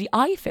hoping for the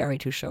eye fairy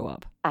to show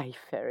up. Eye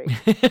fairy.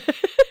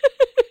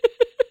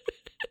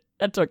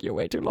 That took you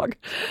way too long.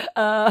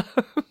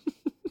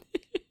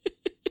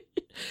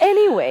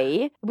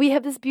 Anyway, we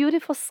have this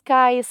beautiful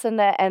skies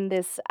and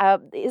this.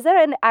 Is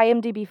there an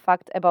IMDb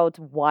fact about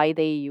why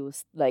they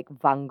used like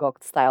Van Gogh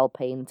style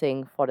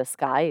painting for the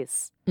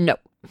skies? No.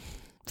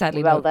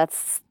 Sadly, well, no.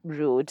 that's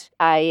rude.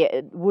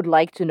 I would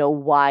like to know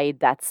why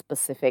that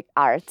specific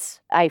art.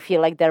 I feel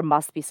like there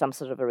must be some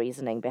sort of a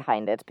reasoning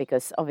behind it,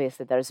 because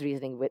obviously there's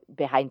reasoning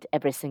behind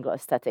every single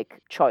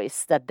aesthetic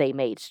choice that they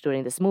made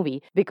during this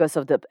movie because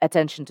of the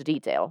attention to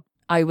detail.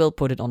 I will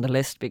put it on the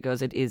list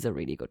because it is a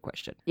really good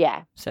question.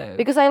 Yeah. So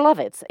because I love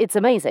it. It's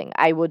amazing.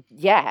 I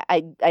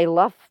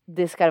love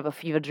this kind of a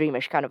fever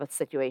dreamish kind of a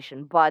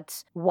situation.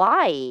 But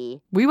why?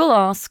 We will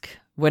ask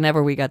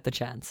whenever we get the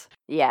chance.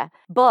 Yeah.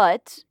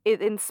 But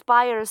it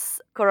inspires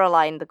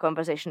Coraline. The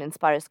conversation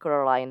inspires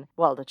Coraline.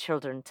 Well, the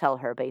children tell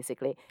her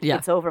basically,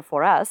 it's over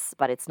for us,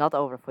 but it's not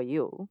over for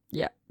you.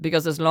 Yeah.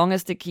 Because as long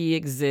as the key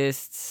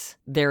exists,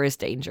 there is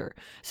danger.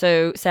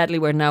 So sadly,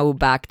 we're now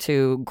back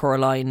to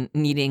Coraline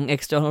needing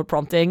external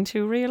prompting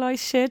to realize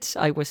shit.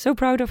 I was so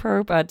proud of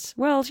her, but,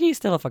 well, she's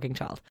still a fucking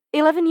child.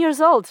 11 years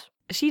old.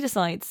 She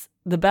decides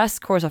the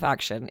best course of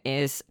action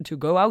is to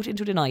go out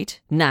into the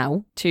night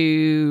now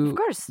to of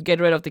course. Get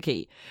rid of the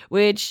key,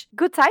 which...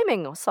 Good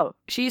timing also.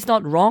 She's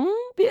not wrong,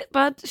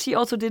 but she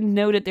also didn't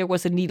know that there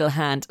was a needle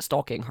hand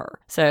stalking her.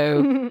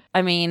 So,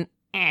 I mean,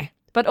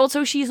 But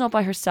also she's not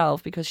by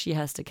herself because she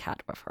has the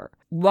cat with her.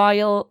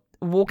 While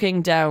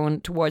walking down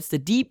towards the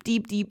deep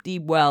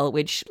well,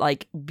 which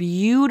like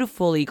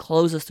beautifully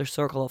closes the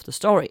circle of the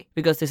story,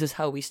 because this is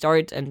how we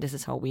start and this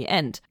is how we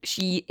end.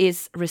 She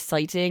is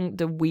reciting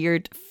the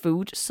weird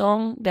food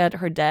song that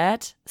her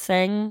dad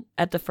sang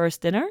at the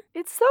first dinner.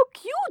 It's so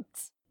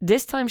cute.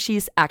 This time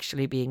she's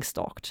actually being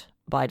stalked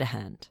by the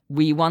hand.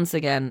 We once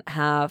again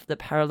have the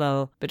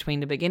parallel between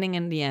the beginning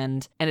and the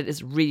end, and it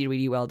is really,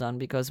 really well done,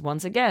 because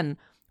once again,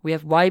 we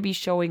have YB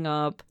showing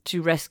up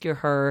to rescue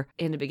her.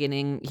 In the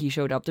beginning, he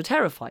showed up to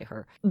terrify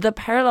her. The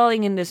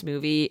paralleling in this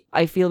movie,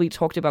 I feel we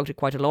talked about it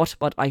quite a lot,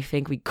 but I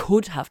think we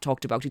could have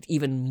talked about it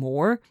even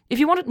more. If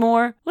you wanted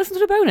more, listen to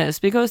the bonus,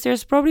 because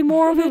there's probably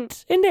more of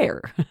it in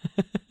there.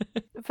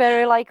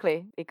 Very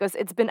likely, because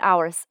it's been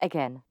hours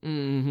again.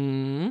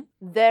 Mm-hmm.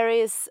 There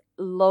is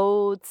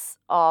loads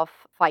of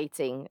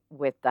fighting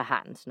with the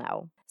hand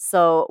now.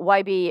 So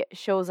YB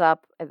shows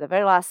up at the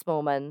very last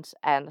moment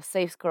and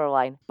saves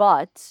Coraline,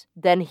 but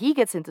then he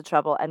gets into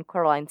trouble and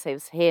Coraline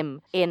saves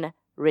him in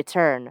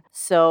return.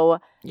 So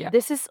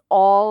This is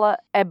all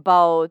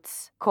about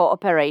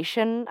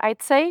cooperation,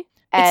 I'd say.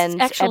 And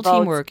it's actual about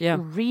teamwork,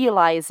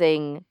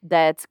 realizing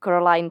that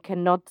Coraline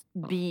cannot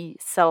be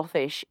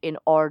selfish in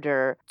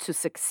order to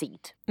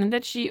succeed. And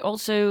that she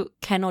also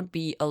cannot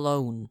be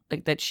alone,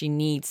 like that she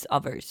needs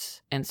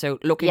others. And so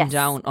looking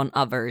down on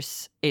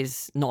others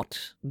is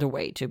not the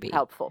way to be.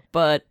 Helpful.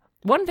 But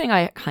one thing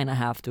I kind of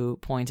have to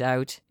point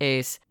out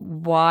is,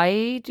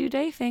 why do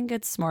they think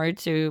it's smart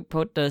to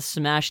put the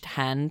smashed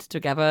hand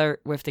together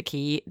with the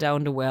key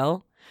down the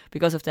well?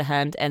 because of the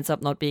hand ends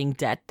up not being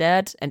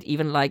dead, and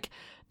even like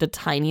the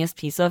tiniest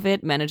piece of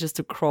it manages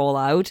to crawl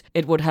out,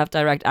 it would have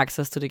direct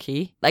access to the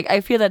key. Like,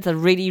 I feel that's a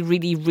really,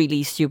 really,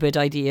 really stupid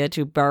idea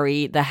to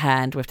bury the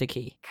hand with the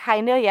key.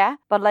 Kinda, yeah.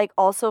 But like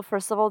also,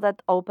 first of all,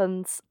 that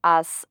opens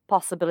us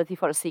possibility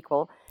for a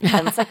sequel.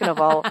 And second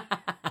of all,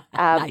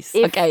 nice.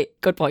 Okay,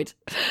 good point.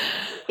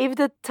 If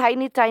the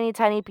tiny, tiny,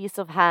 tiny piece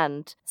of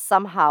hand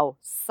somehow,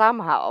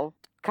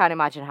 can't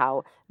imagine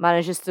how,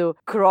 manages to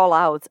crawl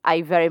out,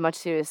 I very much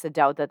seriously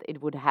doubt that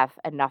it would have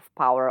enough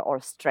power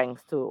or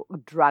strength to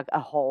drag a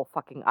whole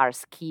fucking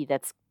arse key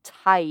that's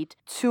tied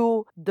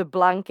to the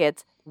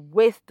blanket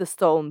with the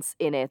stones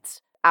in it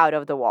out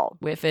of the wall.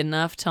 With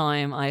enough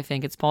time, I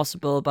think it's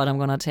possible, but I'm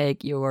going to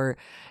take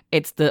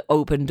it's the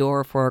open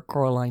door for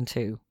Coraline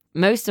too.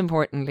 Most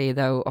importantly,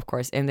 though, of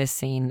course, in this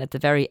scene at the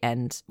very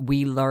end,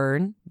 we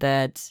learn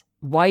that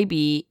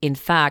YB, in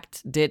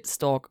fact, did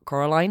stalk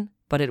Coraline,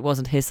 but it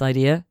wasn't his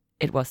idea.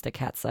 It was the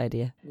cat's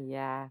idea.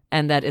 Yeah.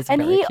 And that is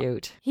very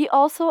cute. He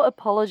also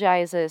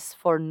apologizes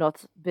for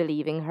not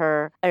believing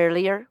her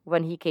earlier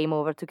when he came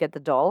over to get the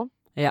doll.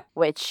 Yeah.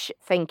 Which,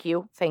 thank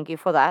you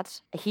for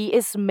that. He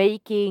is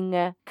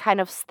making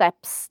kind of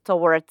steps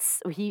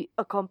towards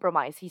a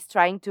compromise. He's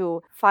trying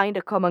to find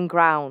a common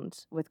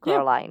ground with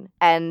Coraline.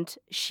 Yeah. And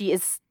she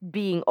is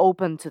being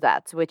open to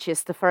that, which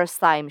is the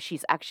first time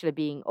she's actually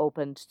being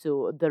opened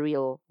to the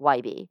real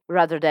YB,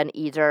 rather than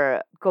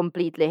either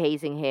completely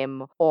hazing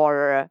him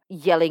or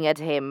yelling at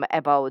him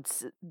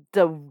about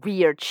the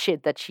weird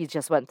shit that she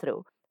just went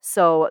through.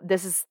 So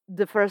this is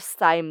the first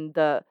time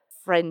the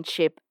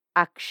friendship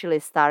actually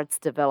starts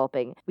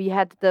developing. We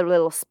had the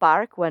little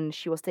spark when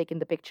she was taking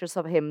the pictures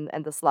of him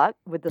and the slug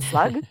with the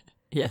slug.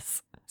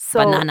 Yes. So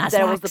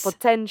there was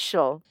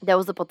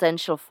the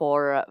potential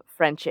for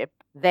friendship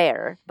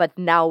there, but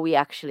now we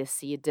actually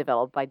see it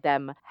develop by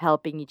them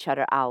helping each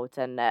other out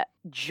and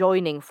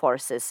joining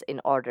forces in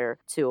order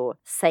to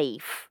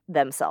save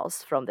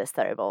themselves from this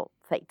terrible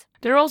fate.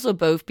 They're also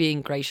both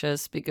being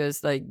gracious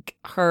because like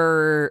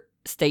her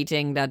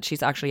stating that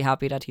she's actually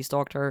happy that he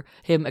stalked her,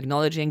 him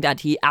acknowledging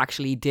that he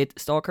actually did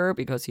stalk her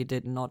because he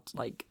did not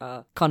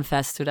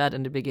confess to that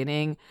in the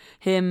beginning,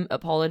 him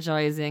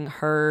apologizing,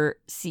 her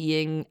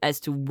seeing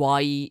as to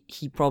why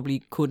he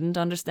probably couldn't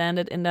understand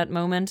it in that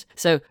moment.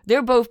 So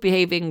they're both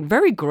behaving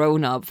very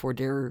grown up for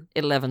their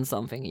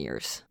 11-something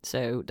years.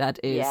 So that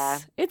is,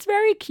 It's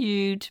very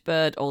cute,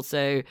 but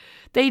also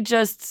they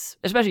just,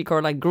 especially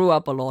Coraline, grew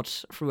up a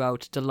lot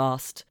throughout the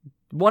last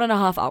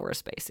 1.5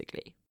 hours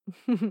basically.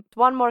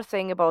 One more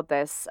thing about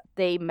this,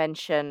 they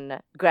mention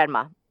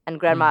Grandma, and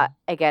Grandma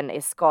again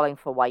is calling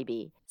for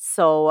YB.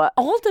 So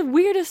all the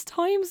weirdest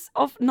times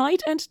of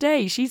night and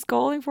day, she's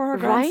calling for her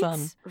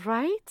grandson.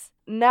 Right?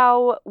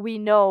 Now we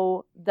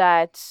know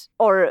that,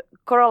 or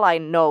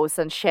Coraline knows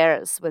and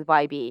shares with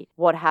YB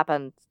what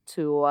happened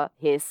to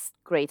his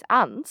great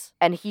aunt,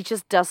 and he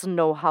just doesn't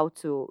know how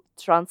to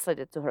translate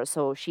it to her.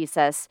 So she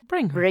says,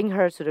 bring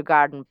her to the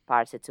garden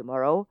party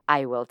tomorrow.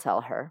 I will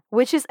tell her.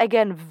 Which is,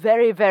 again,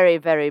 very, very,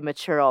 very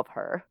mature of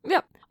her.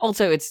 Yeah.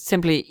 Also, it's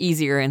simply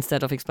easier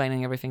instead of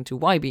explaining everything to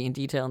YB in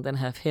detail and then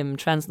have him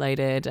translate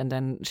it and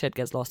then shit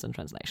gets lost in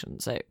translation.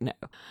 So, no.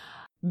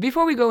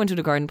 Before we go into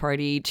the garden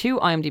party, 2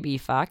 IMDb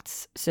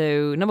facts.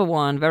 So, number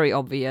 1, very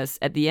obvious.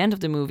 At the end of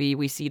the movie,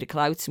 we see the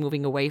clouds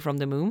moving away from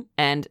the moon,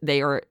 and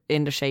they are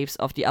in the shapes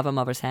of the other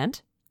mother's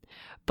hand.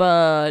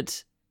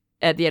 But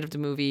at the end of the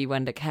movie,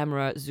 when the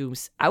camera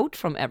zooms out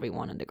from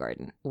everyone in the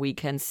garden, we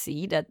can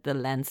see that the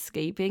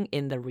landscaping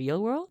in the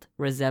real world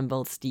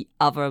resembles the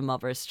other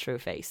mother's true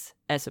face,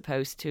 as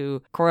opposed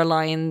to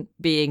Coraline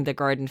being the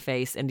garden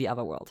face in the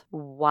other world.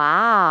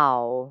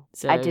 Wow.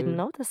 So I didn't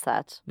notice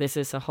that. This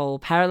is a whole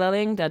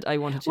paralleling that I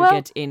wanted to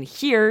get in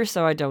here,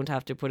 so I don't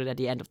have to put it at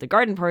the end of the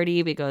garden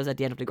party, because at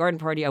the end of the garden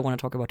party, I want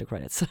to talk about the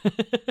credits.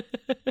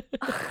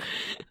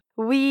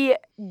 We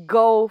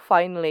go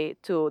finally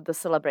to the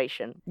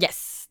celebration.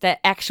 Yes,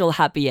 the actual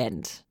happy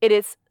end. It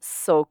is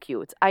so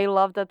cute. I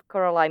love that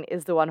Coraline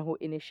is the one who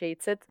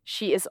initiates it.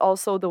 She is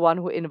also the one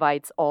who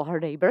invites all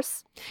her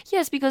neighbors.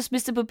 Yes, because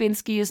Mr.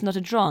 Bobinski is not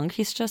a drunk,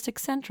 he's just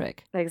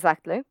eccentric.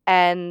 Exactly.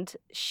 And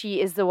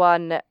she is the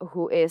one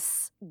who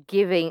is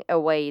giving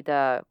away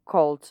the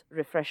cold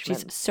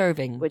refreshments. She's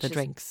serving the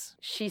drinks.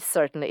 She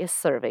certainly is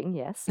serving,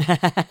 yes.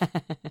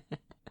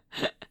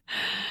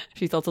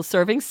 She's also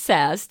serving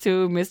sass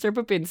to Mr.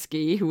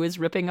 Bobinski, who is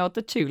ripping out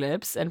the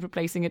tulips and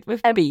replacing it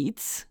with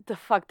beets. The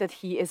fact that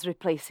he is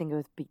replacing it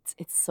with beets,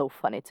 it's so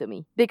funny to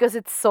me. Because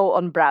it's so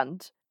on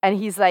brand. And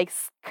he's like,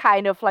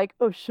 kind of like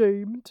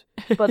ashamed.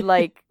 But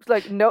like,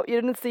 no, you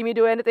didn't see me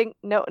do anything.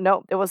 No,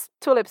 it was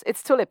tulips.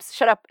 It's tulips.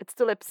 Shut up. It's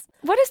tulips.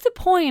 What is the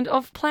point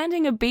of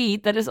planting a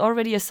beet that is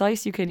already a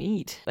size you can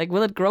eat? Like,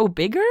 will it grow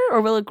bigger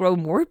or will it grow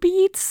more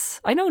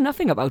beets? I know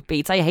nothing about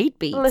beets. I hate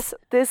beets. Listen,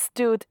 this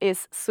dude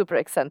is super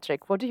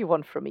eccentric. What do you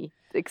want from me?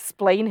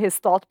 Explain his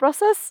thought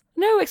process?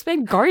 No,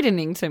 explain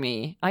gardening to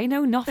me. I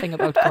know nothing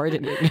about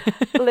gardening.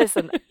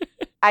 Listen,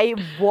 I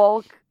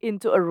walk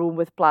into a room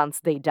with plants,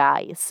 they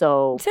die,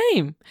 so...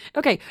 Same.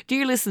 Okay,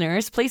 dear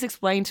listeners, please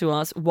explain to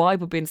us why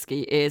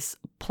Bobinski is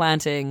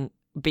planting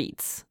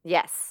beets.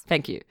 Yes.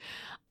 Thank you.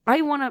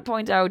 I want to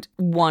point out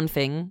one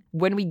thing.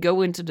 When we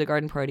go into the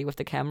garden party with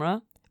the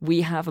camera,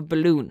 we have a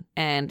balloon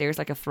and there's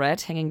like a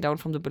thread hanging down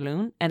from the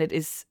balloon and it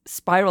is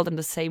spiraled in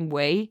the same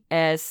way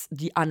as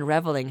the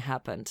unraveling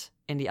happened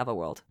in the other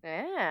world.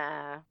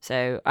 Yeah.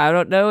 So I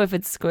don't know if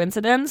it's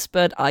coincidence,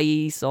 but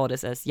I saw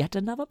this as yet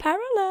another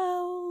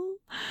parallel.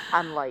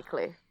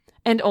 Unlikely.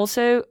 And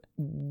also,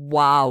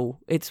 wow,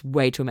 it's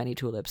way too many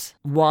tulips.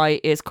 Why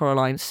is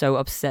Coraline so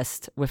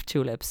obsessed with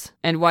tulips?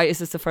 And why is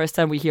this the first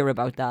time we hear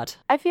about that?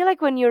 I feel like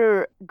when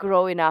you're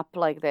growing up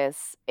like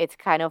this, it's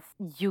kind of,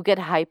 you get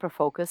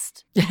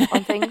hyper-focused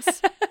on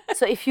things.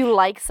 So if you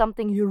like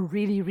something, you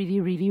really, really,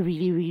 really,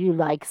 really, really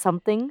like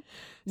something,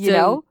 you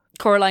know?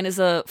 Coraline is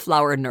a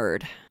flower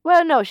nerd.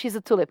 Well, no, she's a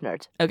tulip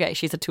nerd. Okay,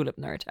 she's a tulip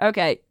nerd.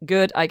 Okay,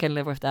 good. I can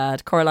live with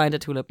that. Coraline the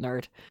tulip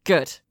nerd.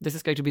 Good. This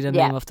is going to be the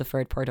name of the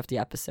third part of the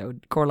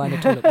episode. Coraline the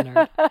tulip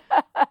nerd.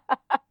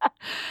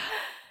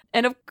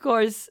 And of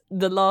course,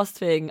 the last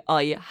thing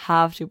I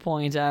have to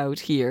point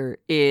out here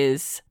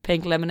is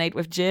pink lemonade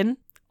with gin.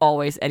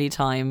 Always,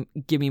 anytime,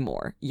 give me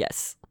more.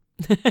 Yes.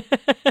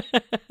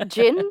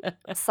 Gin?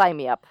 Sign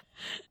me up.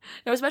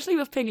 No, especially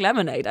with pink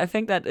lemonade. I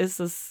think that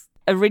is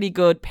a really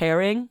good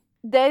pairing.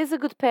 There is a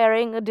good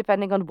pairing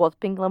depending on what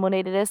pink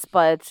lemonade it is,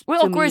 but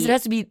well, of course, it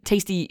has to be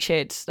tasty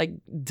shit. Like,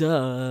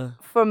 duh.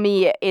 For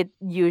me, it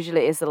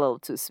usually is a little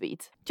too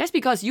sweet. Just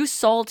because you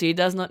salty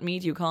does not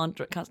mean you can't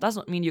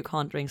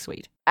drink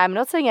sweet. I'm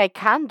not saying I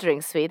can't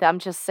drink sweet. I'm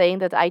just saying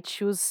that I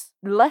choose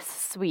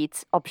less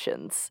sweet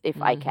options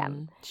if I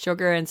can.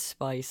 Sugar and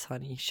spice,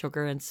 honey.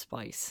 Sugar and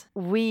spice.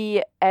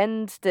 We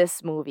end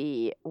this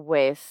movie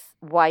with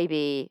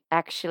YB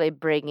actually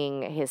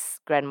bringing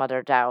his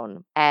grandmother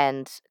down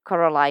and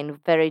Coraline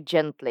very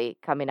gently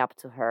coming up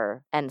to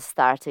her and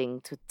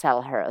starting to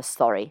tell her a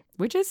story.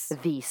 Which is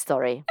the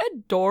story.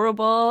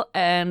 Adorable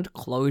and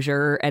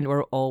closure, and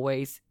we're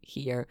always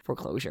here for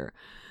closure.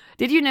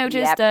 Did you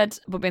notice that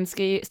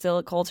Bobinski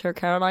still calls her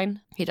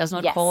Caroline? He does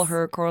not call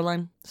her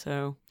Coraline.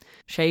 So,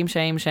 shame,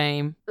 shame,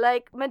 shame.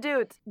 Like, my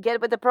dude, get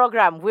with the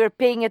program. We're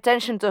paying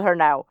attention to her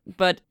now.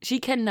 But she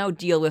can now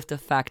deal with the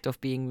fact of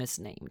being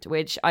misnamed,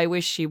 which I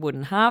wish she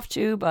wouldn't have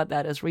to, but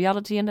that is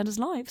reality and that is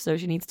life. So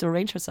she needs to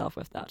arrange herself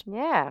with that.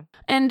 Yeah.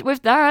 And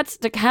with that,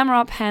 the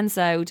camera pans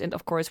out. And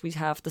of course, we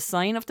have the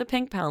sign of the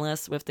Pink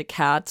Palace with the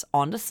cat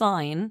on the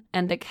sign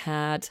and the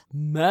cat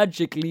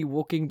magically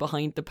walking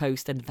behind the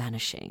post and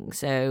vanishing.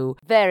 So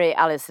very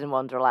Alice in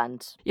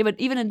Wonderland. Yeah, but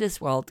even in this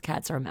world,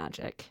 cats are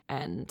magic.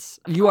 And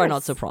you are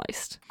not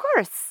surprised. Of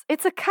course.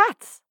 It's a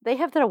cat. They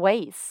have their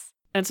ways.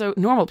 And so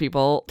normal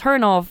people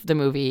turn off the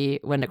movie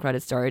when the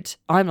credits start.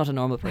 I'm not a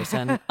normal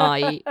person.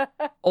 I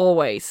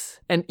always,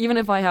 and even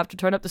if I have to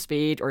turn up the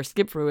speed or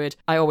skip through it,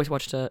 I always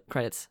watch the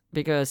credits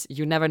because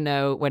you never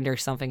know when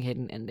there's something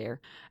hidden in there.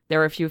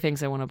 There are a few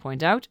things I want to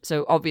point out.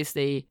 So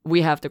obviously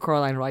we have the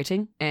Coraline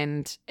writing,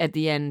 and at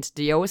the end,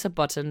 the O is a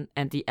button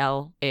and the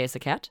L is a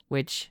cat,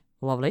 which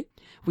lovely.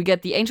 We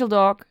get the angel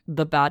dog,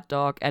 the bat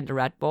dog, and the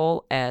rat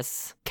ball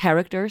as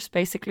characters,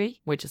 basically,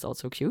 which is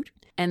also cute.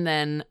 And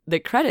then the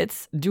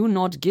credits do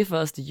not give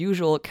us the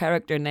usual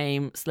character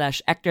name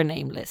 / actor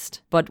name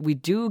list, but we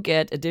do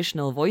get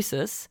additional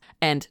voices,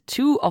 and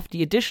 2 of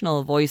the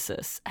additional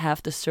voices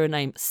have the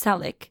surname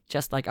Salick,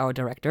 just like our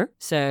director.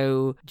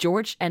 So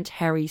George and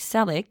Harry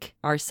Salick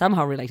are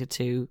somehow related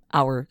to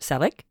our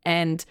Salick,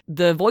 and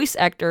the voice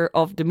actor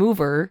of the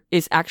mover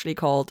is actually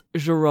called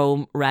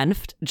Jerome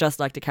Ranft, just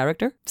like the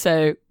character.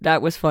 So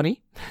that was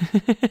funny.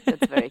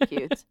 That's very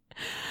cute.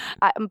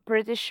 I'm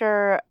pretty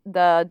sure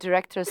the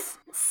director's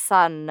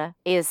son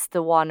is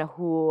the one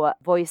who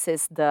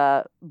voices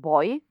the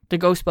boy. The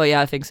ghost boy,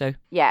 yeah, I think so.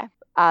 Yeah.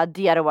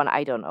 The other one,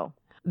 I don't know.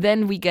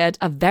 Then we get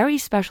a very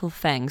special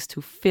thanks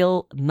to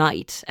Phil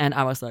Knight. And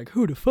I was like,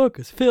 who the fuck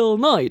is Phil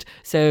Knight?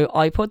 So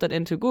I put that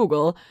into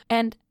Google,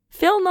 and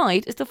Phil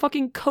Knight is the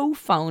fucking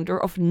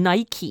co-founder of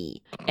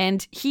Nike,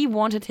 and he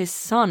wanted his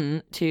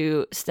son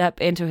to step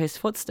into his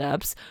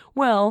footsteps.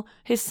 Well,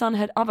 his son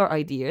had other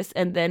ideas,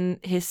 and then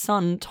his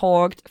son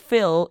talked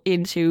Phil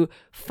into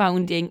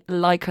founding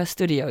Leica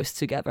Studios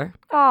together.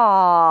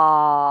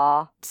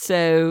 Aww.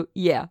 So,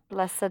 yeah.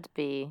 Blessed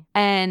be.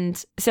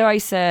 And so I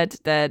said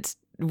that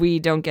we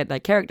don't get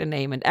like character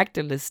name and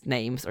actor list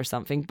names or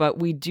something, but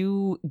we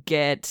do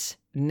get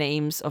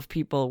names of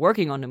people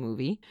working on the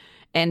movie.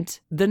 And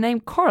the name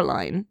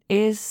Coraline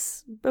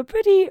is a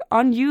pretty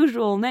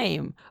unusual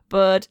name,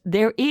 but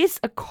there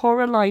is a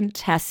Coraline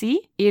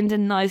Tessie in the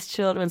Nice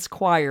Children's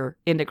Choir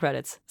in the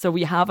credits. So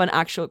we have an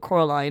actual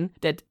Coraline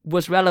that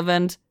was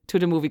relevant to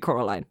the movie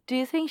Coraline. Do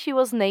you think she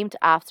was named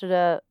after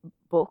the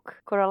book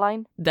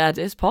Coraline? That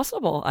is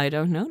possible. I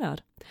don't know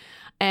that.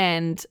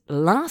 And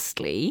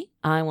lastly,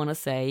 I want to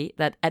say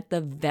that at the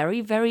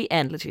very, very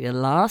end, literally the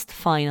last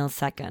final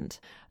second,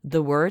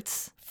 the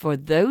words "for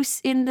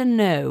those in the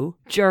know,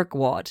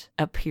 jerkwad"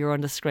 appear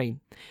on the screen.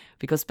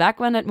 Because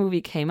back when that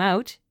movie came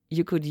out,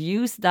 you could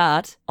use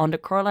that on the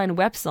Coraline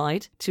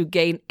website to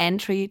gain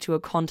entry to a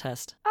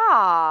contest.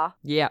 Ah.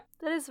 Yeah.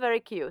 That is very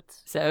cute.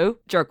 So,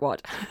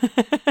 jerkwad.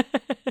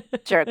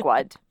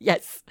 Jerkwad.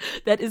 Yes,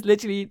 that is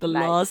literally the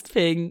Nice. last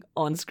thing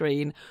on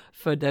screen.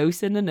 For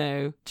those in the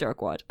know,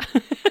 jerkwad.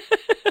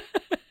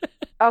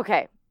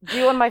 Okay. Do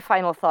you want my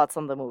final thoughts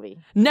on the movie?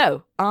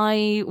 No,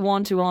 I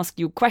want to ask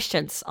you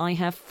questions. I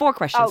have 4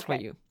 questions for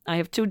Okay. you. I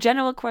have 2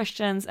 general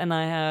questions and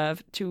I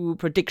have 2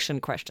 prediction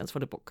questions for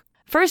the book.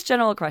 First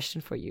general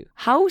question for you.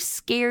 How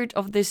scared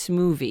of this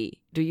movie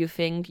do you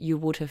think you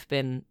would have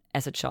been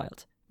as a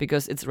child?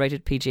 Because it's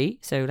rated PG,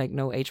 so like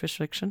no age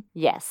restriction.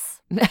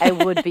 Yes. I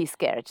would be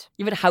scared.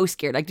 Even how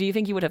scared? Like, do you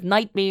think you would have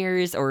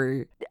nightmares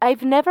or...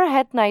 I've never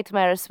had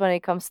nightmares when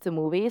it comes to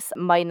movies.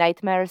 My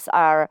nightmares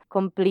are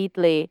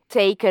completely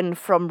taken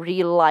from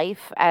real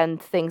life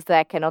and things that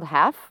I cannot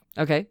have.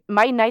 Okay.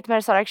 My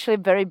nightmares are actually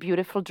very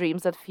beautiful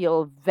dreams that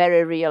feel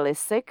very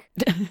realistic.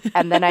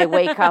 And then I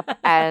wake up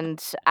and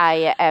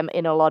I am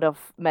in a lot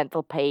of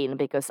mental pain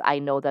because I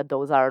know that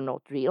those are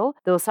not real.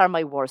 Those are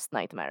my worst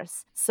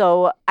nightmares.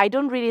 So I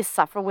don't really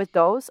suffer with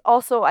those.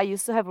 Also, I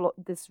used to have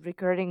this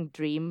recurring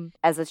dream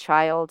as a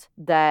child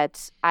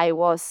that I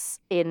was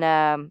in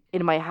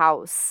my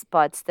house,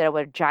 but there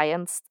were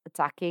giants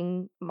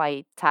attacking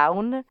my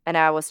town and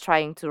I was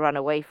trying to run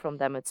away from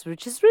them. It's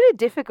just really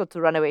difficult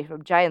to run away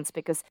from giants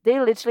because they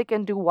literally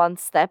can do one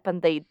step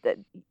and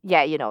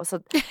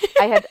so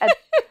I had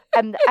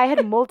and I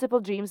had multiple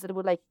dreams that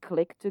would like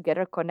connect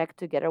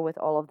together with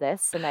all of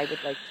this, and I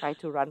would like try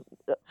to run.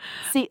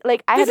 See,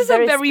 like I This had is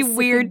a very specific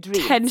weird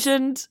dreams.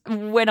 tension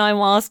when I'm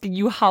asking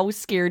you how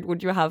scared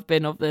would you have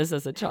been of this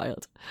as a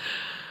child.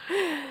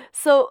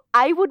 So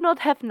I would not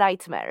have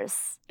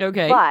nightmares.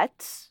 Okay.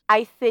 But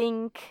I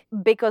think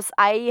because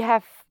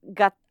I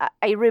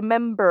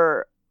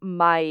remember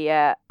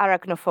my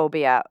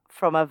arachnophobia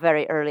from a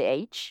very early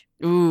age.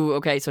 Ooh,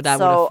 okay, so that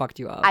would have fucked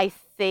you up. I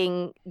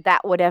think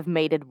that would have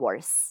made it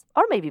worse.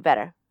 Or maybe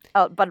better.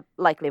 But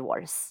likely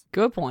worse.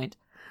 Good point.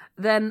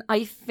 Then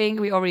I think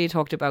we already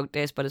talked about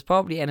this, but it's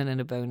probably ended in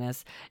a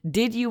bonus.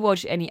 Did you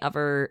watch any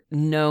other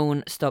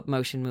known stop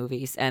motion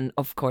movies? And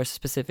of course,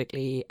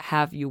 specifically,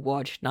 have you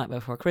watched Nightmare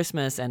Before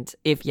Christmas? And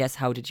if yes,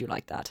 how did you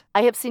like that?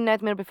 I have seen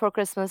Nightmare Before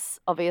Christmas,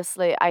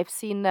 obviously. I've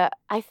seen,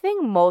 I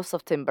think, most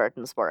of Tim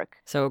Burton's work.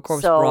 So,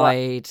 Corpse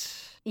Bride.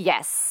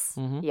 Yes.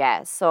 Mhm.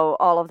 Yeah. So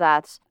all of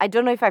that. I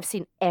don't know if I've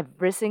seen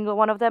every single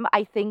one of them.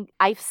 I think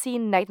I've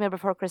seen Nightmare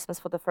Before Christmas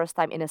for the first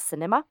time in a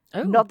cinema.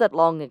 Oh. Not that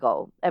long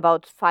ago,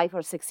 about 5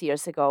 or 6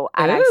 years ago.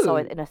 And I saw Oh.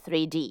 it in a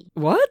 3D.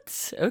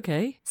 What?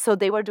 Okay. So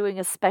they were doing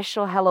a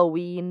special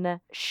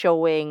Halloween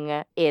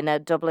showing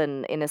in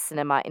Dublin in a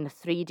cinema in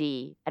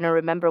 3D. And I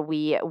remember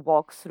we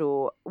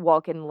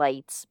walk in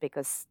late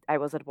because I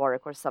was at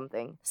work or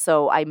something.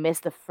 So I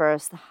missed the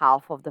first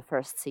half of the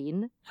first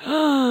scene.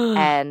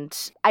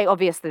 And I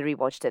obviously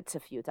rewatched it a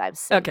few times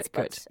since, Okay,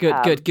 but,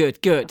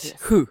 good.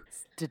 Whew.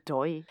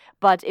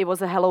 But it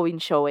was a Halloween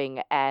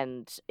showing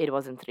and it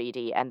was in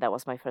 3D and that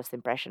was my first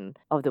impression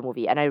of the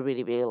movie and I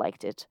really, really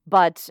liked it.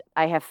 But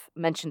I have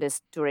mentioned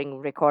this during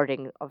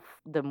recording of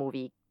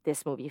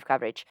this movie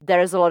coverage.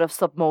 There is a lot of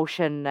stop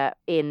motion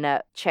in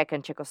Czech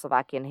and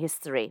Czechoslovakian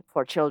history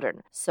for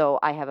children. So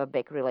I have a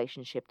big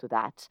relationship to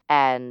that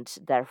and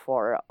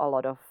therefore a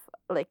lot of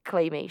like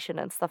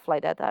claymation and stuff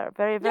like that are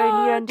very, very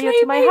near and dear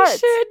to my heart.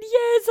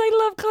 Yes, I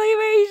love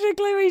claymation.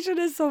 Claymation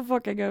is so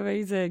fucking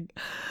amazing.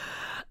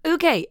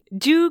 Okay,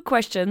 2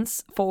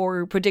 questions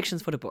for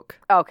predictions for the book.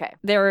 Okay.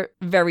 They're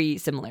very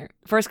similar.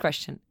 First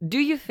question. Do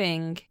you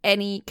think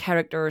any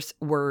characters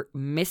were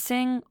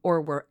missing or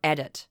were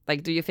added?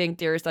 Like, do you think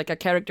there's like a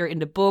character in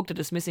the book that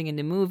is missing in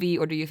the movie?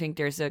 Or do you think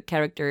there's a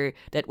character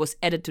that was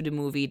added to the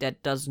movie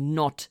that does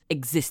not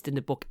exist in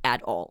the book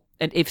at all?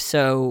 And if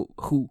so,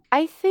 who?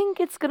 I think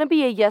it's going to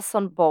be a yes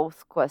on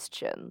both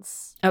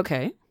questions.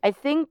 Okay. I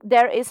think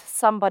there is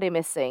somebody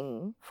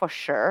missing for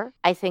sure.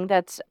 I think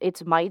that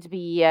it might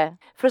be.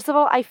 First of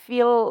all, I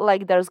feel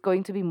like there's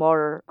going to be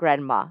more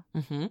grandma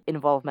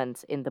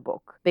involvement in the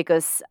book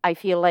because I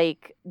feel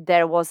like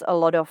there was a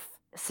lot of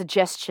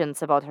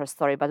suggestions about her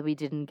story, but we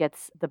didn't get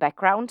the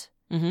background.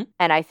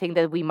 And I think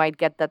that we might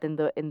get that in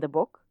the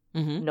book.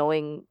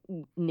 Knowing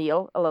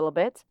Neil a little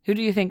bit. Who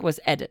do you think was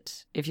added?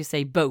 If you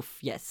say both,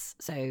 yes.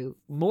 So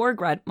more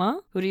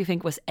grandma. Who do you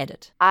think was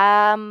added?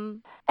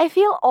 I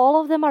feel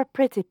all of them are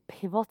pretty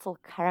pivotal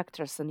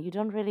characters, and you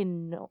don't really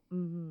know.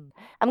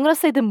 I'm gonna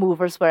say the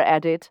movers were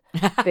added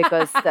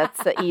because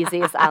that's the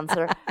easiest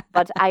answer.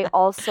 But I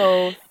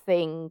also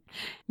think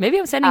maybe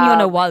I'm sending you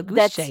on a wild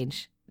goose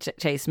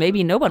chase.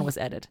 Maybe no one was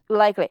added.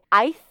 Likely.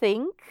 I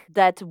think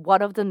that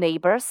one of the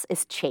neighbors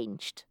is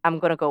changed. I'm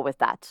going to go with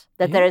that.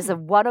 That there is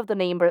one of the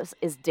neighbors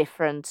is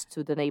different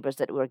to the neighbors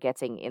that we're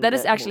getting in That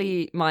is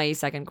actually my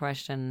second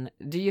question.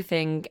 Do you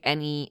think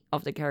any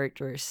of the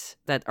characters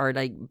that are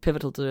like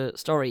pivotal to the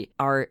story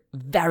are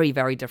very,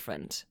 very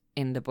different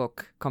in the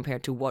book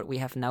compared to what we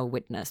have now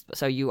witnessed?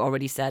 So you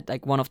already said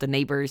like one of the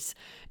neighbors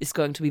is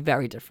going to be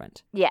very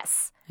different.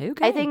 Yes.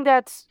 Okay. I think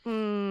that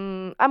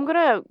I'm going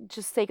to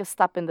just take a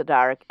step in the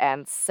dark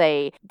and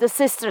say the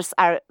sisters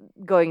are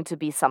going to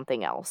be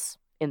something else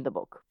in the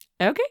book.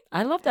 Okay,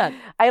 I love that.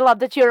 I love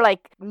that you're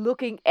like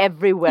looking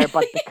everywhere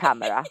but the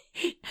camera.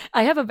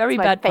 I have a very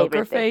my bad poker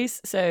favorite thing.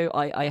 face, so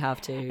I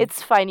have to.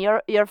 It's fine.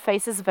 Your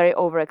face is very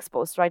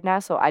overexposed right now,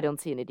 so I don't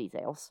see any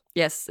details.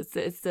 Yes,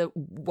 it's the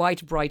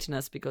white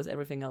brightness because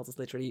everything else is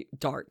literally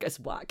dark as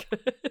black.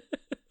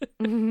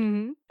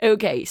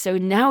 Okay, so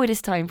now it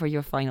is time for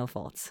your final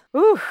thoughts.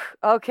 Ooh,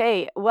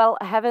 okay. Well,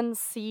 having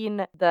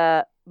seen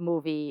the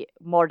movie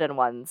more than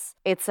once,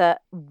 it's a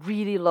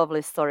really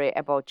lovely story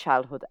about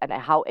childhood and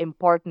how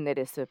important it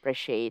is to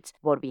appreciate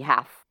what we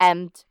have.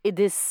 And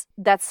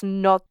that's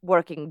not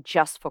working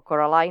just for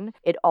Coraline.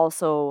 It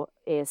also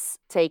is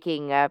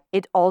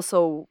it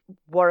also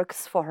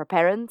works for her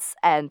parents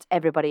and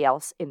everybody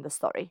else in the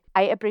story.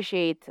 I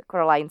appreciate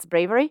Coraline's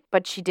bravery,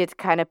 but she did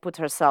kind of put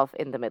herself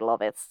in the middle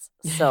of it.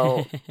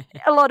 So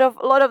a lot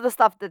of the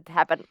stuff that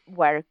happened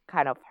were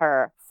kind of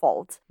her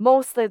fault.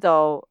 Mostly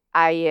though,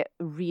 I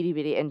really,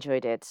 really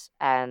enjoyed it,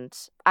 and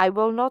I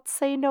will not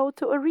say no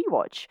to a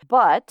rewatch,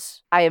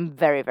 but I am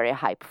very, very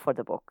hyped for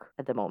the book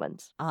at the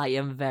moment. I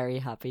am very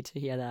happy to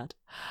hear that.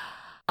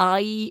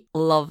 I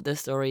love this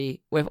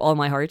story with all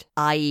my heart.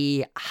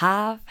 I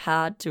have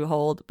had to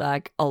hold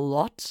back a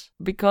lot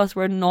because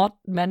we're not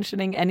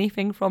mentioning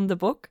anything from the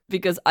book,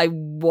 because I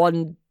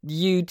want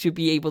you to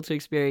be able to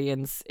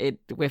experience it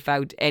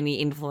without any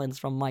influence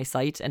from my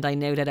side. And I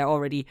know that I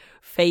already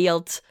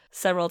failed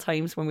several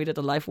times when we did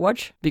a live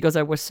watch because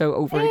I was so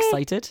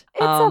overexcited.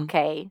 It's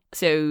okay.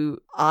 So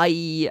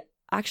I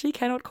actually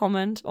cannot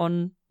comment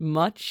on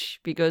much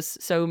because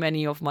so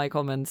many of my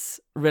comments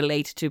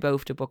relate to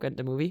both the book and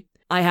the movie.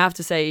 I have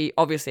to say,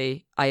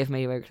 obviously, I have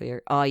made it very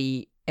clear,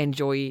 I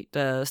enjoy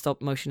the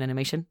stop motion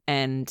animation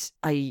and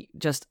I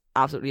just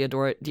absolutely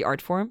adore the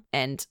art form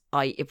and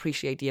I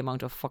appreciate the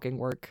amount of fucking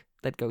work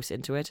that goes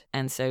into it.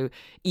 And so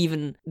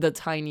even the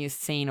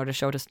tiniest scene or the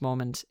shortest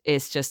moment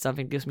is just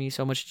something that gives me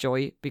so much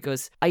joy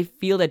because I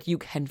feel that you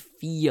can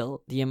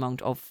feel the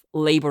amount of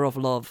labor of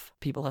love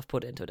people have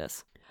put into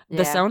this.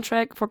 The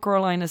soundtrack for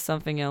Coraline is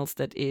something else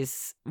that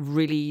is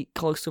really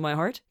close to my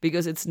heart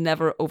because it's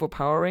never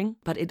overpowering,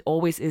 but it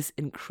always is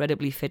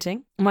incredibly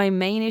fitting. My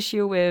main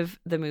issue with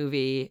the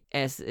movie,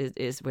 as it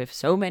is with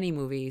so many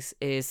movies,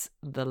 is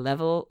the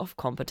level of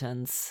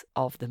competence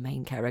of the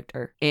main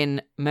character.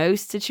 In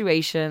most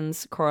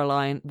situations,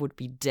 Coraline would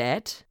be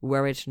dead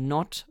were it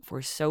not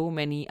for so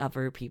many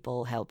other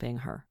people helping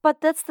her.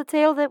 But that's the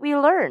tale that we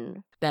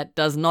learn. That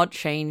does not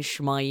change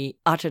my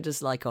utter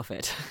dislike of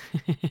it.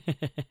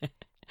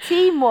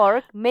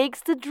 Teamwork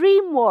makes the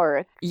dream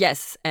work.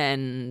 Yes,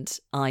 and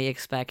I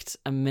expect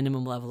a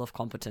minimum level of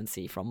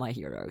competency from my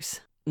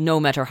heroes, no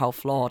matter how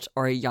flawed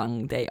or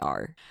young they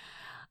are.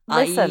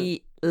 Listen,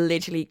 I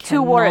literally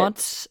cannot... 2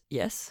 words.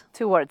 Yes?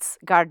 2 words.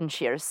 Garden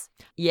shears.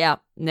 Yeah,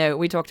 no,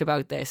 we talked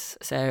about this,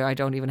 so I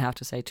don't even have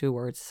to say 2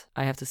 words.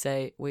 I have to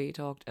say, we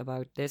talked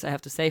about this. I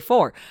have to say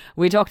 4.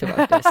 We talked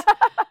about this.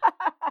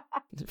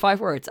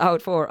 5 words.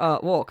 Out for a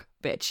walk,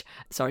 bitch.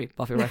 Sorry,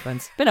 Buffy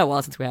reference. Been a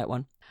while since we had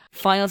one.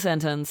 Final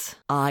sentence.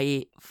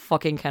 I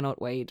fucking cannot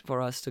wait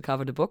for us to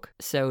cover the book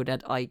so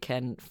that I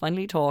can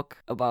finally talk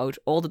about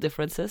all the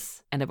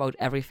differences and about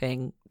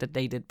everything that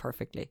they did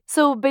perfectly.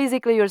 So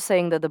basically you're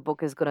saying that the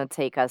book is going to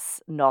take us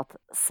not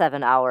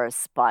 7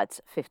 hours, but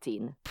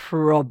 15.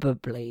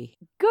 Probably.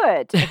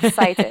 Good.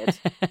 Excited.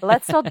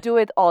 Let's not do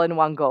it all in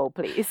one go,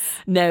 please.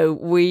 No,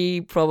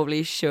 we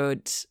probably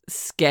should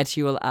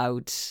schedule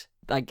out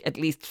like at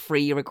least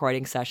 3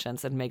 recording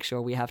sessions and make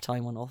sure we have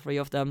time on all 3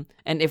 of them.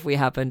 And if we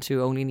happen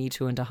to only need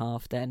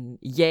 2.5, then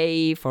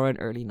yay for an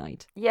early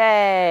night.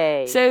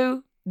 Yay!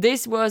 So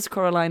this was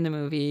Coraline the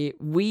movie.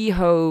 We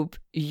hope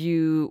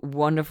you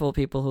wonderful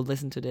people who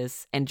listen to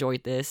this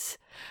enjoyed this.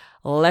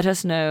 Let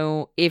us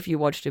know if you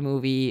watched the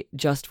movie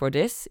just for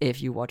this,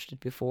 if you watched it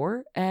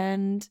before,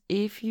 and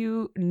if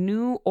you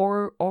knew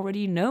or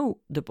already know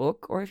the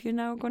book, or if you're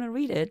now going to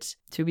read it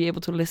to be able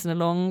to listen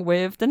along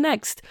with the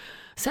next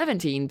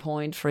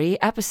 17.3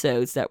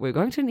 episodes that we're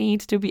going to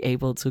need to be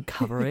able to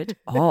cover it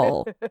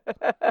all.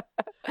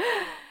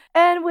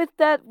 And with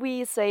that,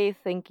 we say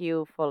thank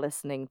you for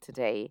listening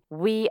today.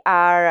 We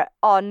are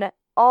on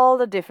all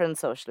the different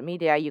social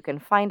media. You can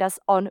find us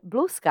on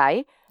Blue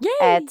Sky. Yay!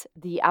 At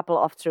the Apple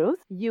of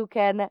Truth. You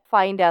can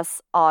find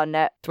us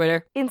on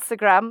Twitter,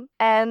 Instagram,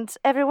 and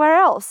everywhere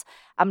else.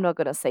 I'm not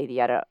going to say the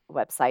other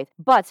website,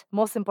 but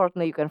most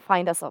importantly, you can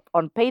find us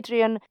on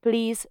Patreon.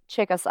 Please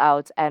check us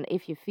out. And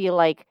if you feel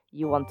like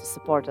you want to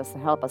support us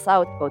and help us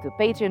out, go to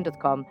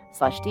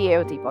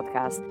patreon.com/TAOT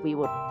podcast. We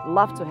would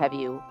love to have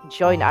you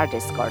join our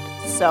Discord.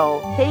 So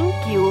thank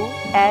you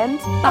and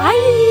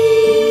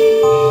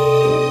bye!